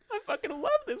is? I fucking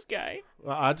love this guy.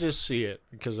 well, I'll just see it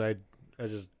because I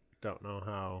just don't know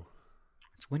how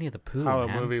It's Winnie the Pooh. a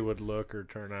man. movie would look or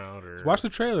turn out. Or Watch the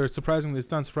trailer. It's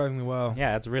done surprisingly well.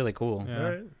 Yeah, it's really cool. Yeah. All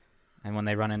right. And when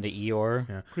they run into Eeyore,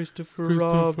 Yeah. Christopher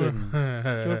Robin,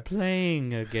 you're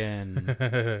playing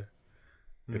again.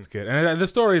 It's good. And the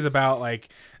story is about, like,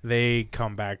 they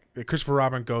come back. Christopher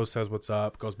Robin says what's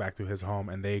up, goes back to his home,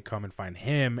 and they come and find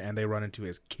him, and they run into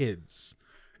his kids.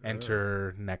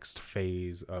 Enter next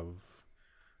phase of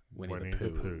Winnie the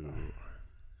Pooh.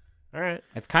 All right.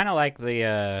 It's kind of like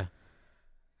the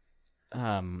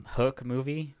Hook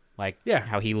movie, like Yeah.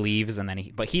 how he leaves and then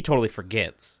but he totally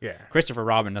forgets. Yeah. Christopher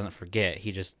Robin doesn't forget.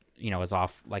 He just is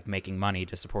off like making money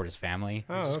to support his family.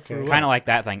 Oh, okay. Kind of like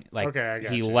that thing. Like Okay, I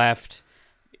he gotcha. left,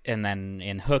 and then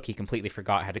in Hook he completely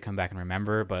forgot, had to come back and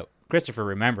remember. But Christopher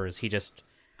remembers. He just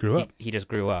Grew up. He just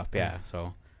grew up. Yeah.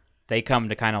 So they come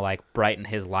to kind of like brighten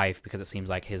his life, because it seems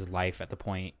like his life at the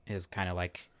point is kind of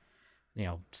like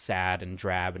sad and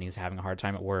drab, and he's having a hard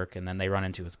time at work. And then they run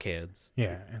into his kids.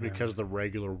 Yeah. and Because the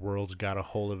regular world's got a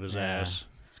hold of his Yeah. ass.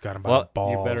 it's got him by Well, the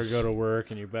balls. You better go to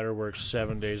work, and you better work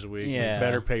 7 days a week. Yeah. You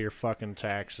better pay your fucking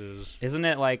taxes. Isn't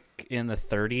it like in the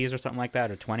 30s or something like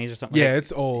that, or 20s or something? Yeah, Like,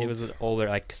 it's old. It was older,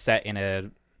 like set in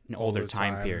an older Older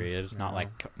time time, period, not yeah.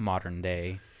 like modern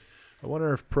day. I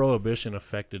wonder if Prohibition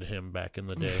affected him back in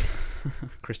the day.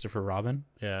 Christopher Robin.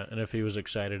 Yeah, and if he was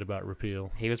excited about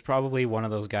repeal. He was probably one of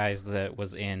those guys that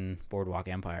was in Boardwalk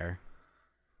Empire.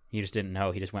 You just didn't know.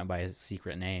 He just went by his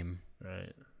secret name,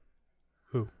 Right.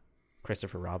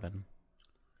 Christopher Robin.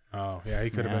 Oh, yeah. He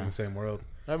could have Yeah. been in the same world.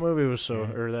 That movie was so,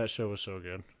 Yeah. or that show was so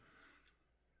good.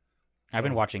 I've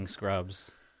been Oh. watching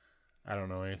Scrubs. I don't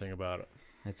know anything about it.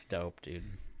 It's dope, dude.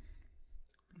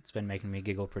 It's been making me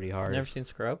giggle pretty hard. Never seen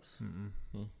Scrubs? Mm-mm.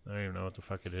 I don't even know what the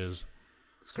fuck it is.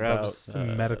 Scrubs. It's a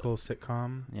medical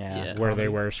sitcom. Yeah. Yeah. Where they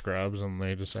wear scrubs and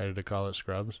they decided to call it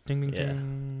Scrubs. Ding, ding, Yeah.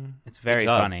 ding. It's very Good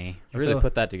job. funny. You really feel-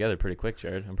 put that together pretty quick,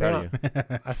 Jared. I'm proud of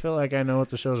you. I feel like I know what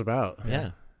the show's about.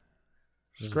 Yeah.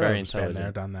 It's Scrubs. very Been there,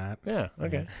 intelligent. done that. Yeah,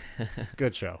 okay.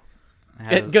 Good show. It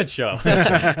has- Good show.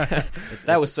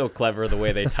 That was so clever the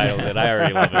way they titled it. I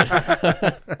already love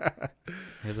it.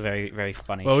 It was a very, very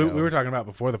funny Well, show. we were talking about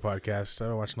before the podcast. I've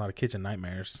been watching a lot of Kitchen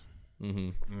Nightmares.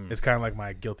 Mm-hmm. It's kind of like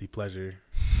my guilty pleasure.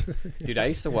 Dude, I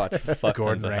used to watch fuck tons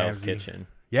Gordon of Hell's Ramsay. Kitchen.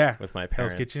 Yeah, with my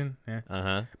Hell's parents. Kitchen.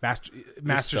 Yeah,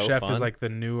 Master so Chef fun. is like the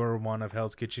newer one of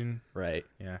Hell's Kitchen. Right.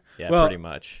 Yeah, Yeah, Well, pretty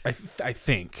much. I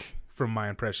think from my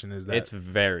impression is that It's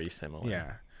very similar.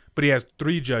 yeah, but he has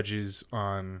 3 judges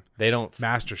on They don't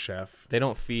Master Chef. they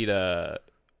don't feed a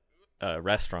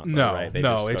restaurant though, No, right? They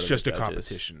no, go it's to just the a judges.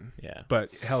 competition. Yeah.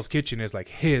 But Hell's Kitchen is like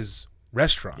his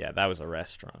restaurant. Yeah, that was a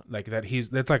restaurant. Like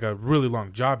that's like a really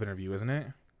long job interview, isn't it?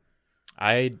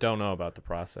 I don't know about the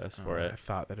process for I it.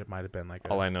 thought that it might have been like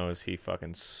All I know is he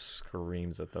fucking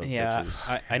screams at those Yeah,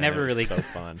 bitches. I never And it's really- so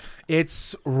fun.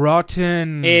 it's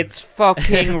rotten. It's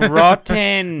fucking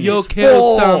rotten. You'll It's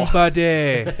kill full.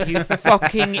 somebody. You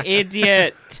fucking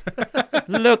idiot.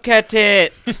 Look at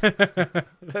it.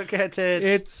 Look at it.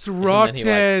 It's And rotten.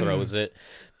 then he like throws it,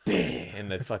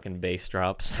 and the fucking bass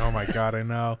drops. Oh my god, I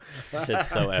know. Shit's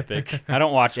so epic. I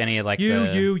don't watch any of like the...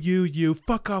 You.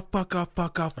 Fuck off.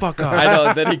 I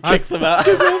know. Then he kicks him out.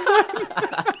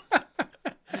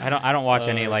 I don't watch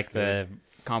any that's like the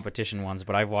competition ones,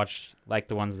 but I've watched like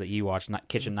the ones that you watch,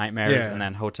 Kitchen Nightmares Yeah. and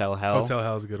then Hotel Hell. Hotel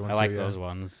Hell's a good one I too. like yeah. those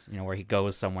ones, where he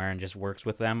goes somewhere and just works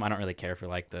with them. I don't really care for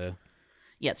like the...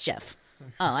 Yes, chef.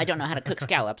 Oh, I don't know how to cook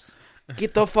scallops.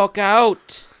 Get the fuck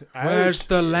out. Where's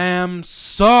the lamb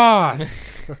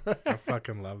sauce? I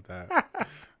fucking love that.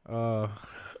 Oh,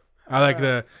 I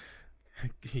like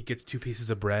he gets 2 pieces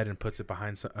of bread and puts it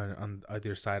behind on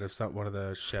either side of one of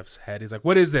the chef's head. He's like,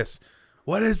 "What is this?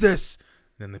 What is this?"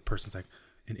 And then the person's like,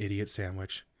 "An idiot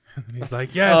sandwich." And he's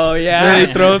like, "Yes." Oh, yeah. And then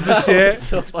he throws the shit.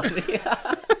 So funny.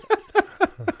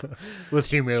 With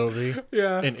humility.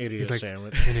 Yeah. An idiot He's like,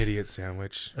 sandwich. An idiot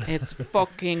sandwich. It's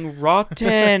fucking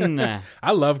rotten.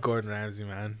 I love Gordon Ramsay,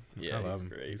 man. Yeah, I love he's him.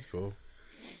 great. He's cool.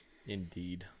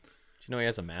 Indeed. Do you know he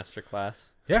has a master class?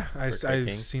 Yeah, For I've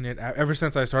cooking? seen it ever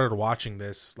since I started watching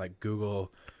this. Like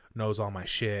Google knows all my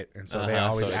shit, and so they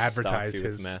always so it advertised stalks you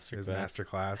with his masterclass. master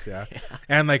class. Yeah.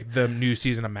 And like the new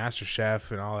season of Master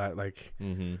Chef and all that. Like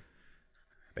Mm-hmm.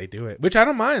 they do it, which I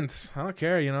don't mind. I don't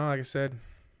care. Like I said.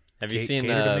 Have you seen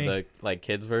cater to me. the like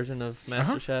kids version of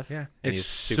Master Chef? Yeah, And it's he's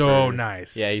so super-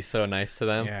 nice. Yeah, he's so nice to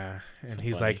them. yeah, and So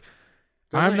he's funny. like,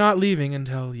 Doesn't I'm he- not leaving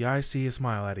until I see a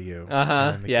smile out of you. Uh-huh.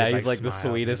 And then the Yeah, kid, he's like the smiles,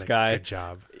 and he's sweetest like, guy. Good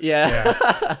job. Yeah.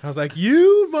 Yeah. I was like,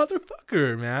 you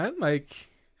motherfucker, man. Like,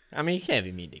 I mean, you can't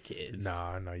be mean to kids.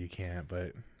 no, you can't.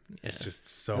 But Yeah. it's just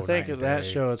so. I think night and that day.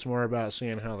 show, it's more about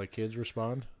seeing how the kids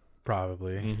respond.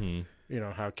 Probably. Mm-hmm.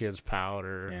 How kids pout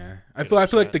or... Yeah, I Get feel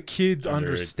like upset. the kids Incredible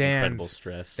understand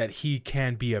stress. that he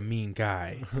can be a mean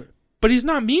guy, but he's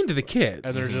not mean to the kids.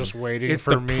 And they're just waiting it's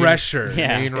for the pressure.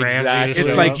 Yeah, Mean Ramsay exactly. to It's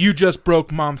show like up. you just broke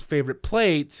mom's favorite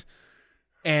plate,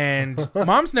 and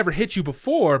mom's never hit you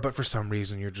before, but for some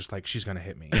reason you're just like, she's gonna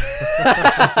hit me.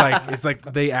 it's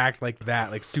like they act like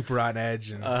that, like super on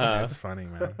edge, and it's funny,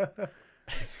 man.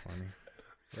 It's funny.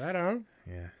 Right on.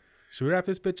 Yeah. Should we wrap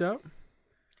this bitch up?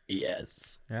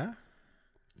 Yes. Yeah.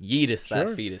 Yeetus, Sure.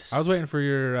 that fetus. I was waiting for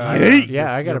your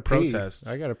Yeah, I got your to pee. protest.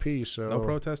 I got to pee, so... No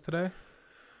protest today.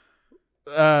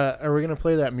 Are we going to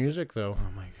play that music, though?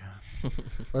 Oh my god.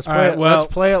 Let's All play right, it. well-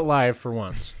 Let's play it live for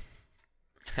once.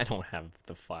 I don't have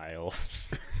the file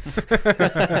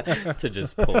to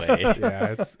just play.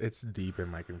 Yeah, it's deep in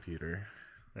my computer.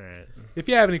 All right. If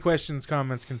you have any questions,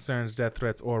 comments, concerns, death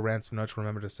threats, or ransom notes,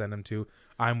 remember to send them to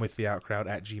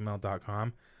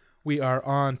imwiththeoutcrowd@gmail.com. We are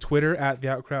on Twitter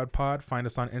 @theoutcrowdpod. Find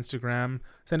us on Instagram.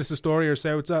 Send us a story or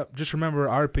say what's up. Just remember,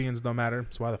 our opinions don't matter,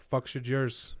 so why the fuck should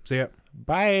yours? See ya.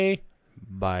 Bye.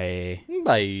 Bye.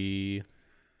 Bye.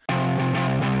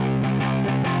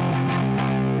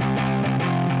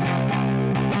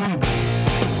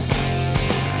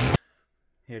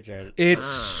 Here, Jared.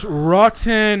 It's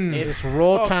rotten. It's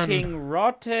roll time. Fucking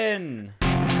rotten.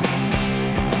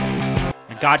 I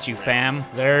got you, fam.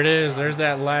 There it is. There's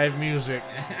that live music.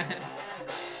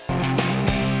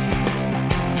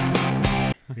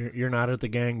 You're not at the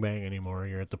gangbang anymore.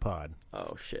 You're at the pod.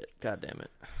 Oh shit! God damn it!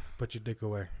 Put your dick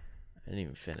away. I didn't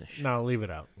even finish. No, leave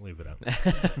it out. Leave it out.